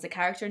Holmes, a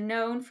character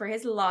known for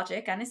his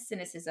logic and his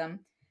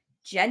cynicism,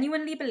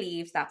 genuinely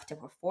believes that to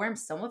perform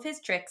some of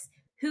his tricks,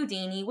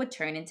 Houdini would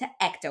turn into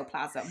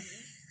ectoplasm.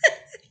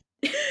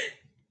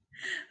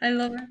 I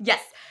love it.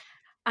 Yes.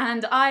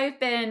 And I've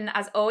been,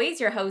 as always,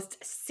 your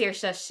host,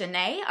 Saoirse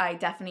Shanae. I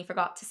definitely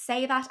forgot to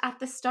say that at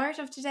the start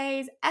of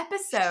today's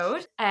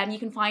episode. You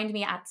can find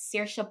me at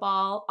Saoirse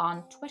Ball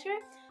on Twitter,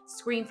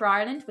 Scream for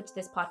Ireland, which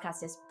this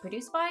podcast is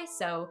produced by.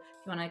 So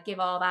if you want to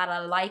give all that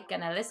a like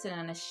and a listen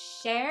and a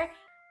share.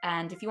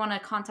 And if you want to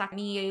contact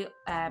me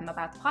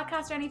about the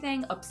podcast or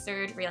anything,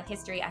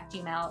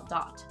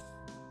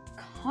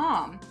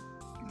 absurdrealhistory@gmail.com.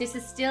 This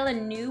is still a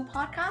new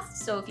podcast,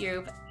 so if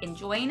you're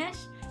enjoying it,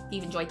 if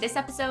you've enjoyed this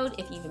episode,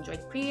 if you've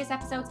enjoyed the previous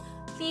episodes,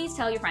 please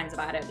tell your friends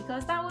about it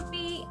because that would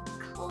be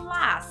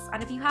class.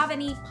 And if you have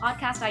any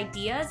podcast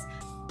ideas,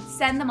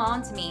 send them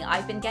on to me.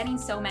 I've been getting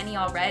so many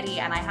already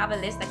and I have a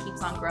list that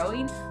keeps on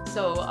growing.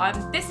 So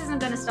this isn't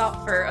going to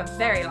stop for a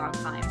very long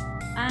time.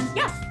 And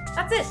yeah,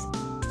 that's it.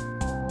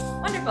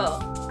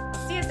 Wonderful.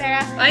 See you,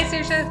 Sarah. Bye,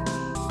 Saoirse.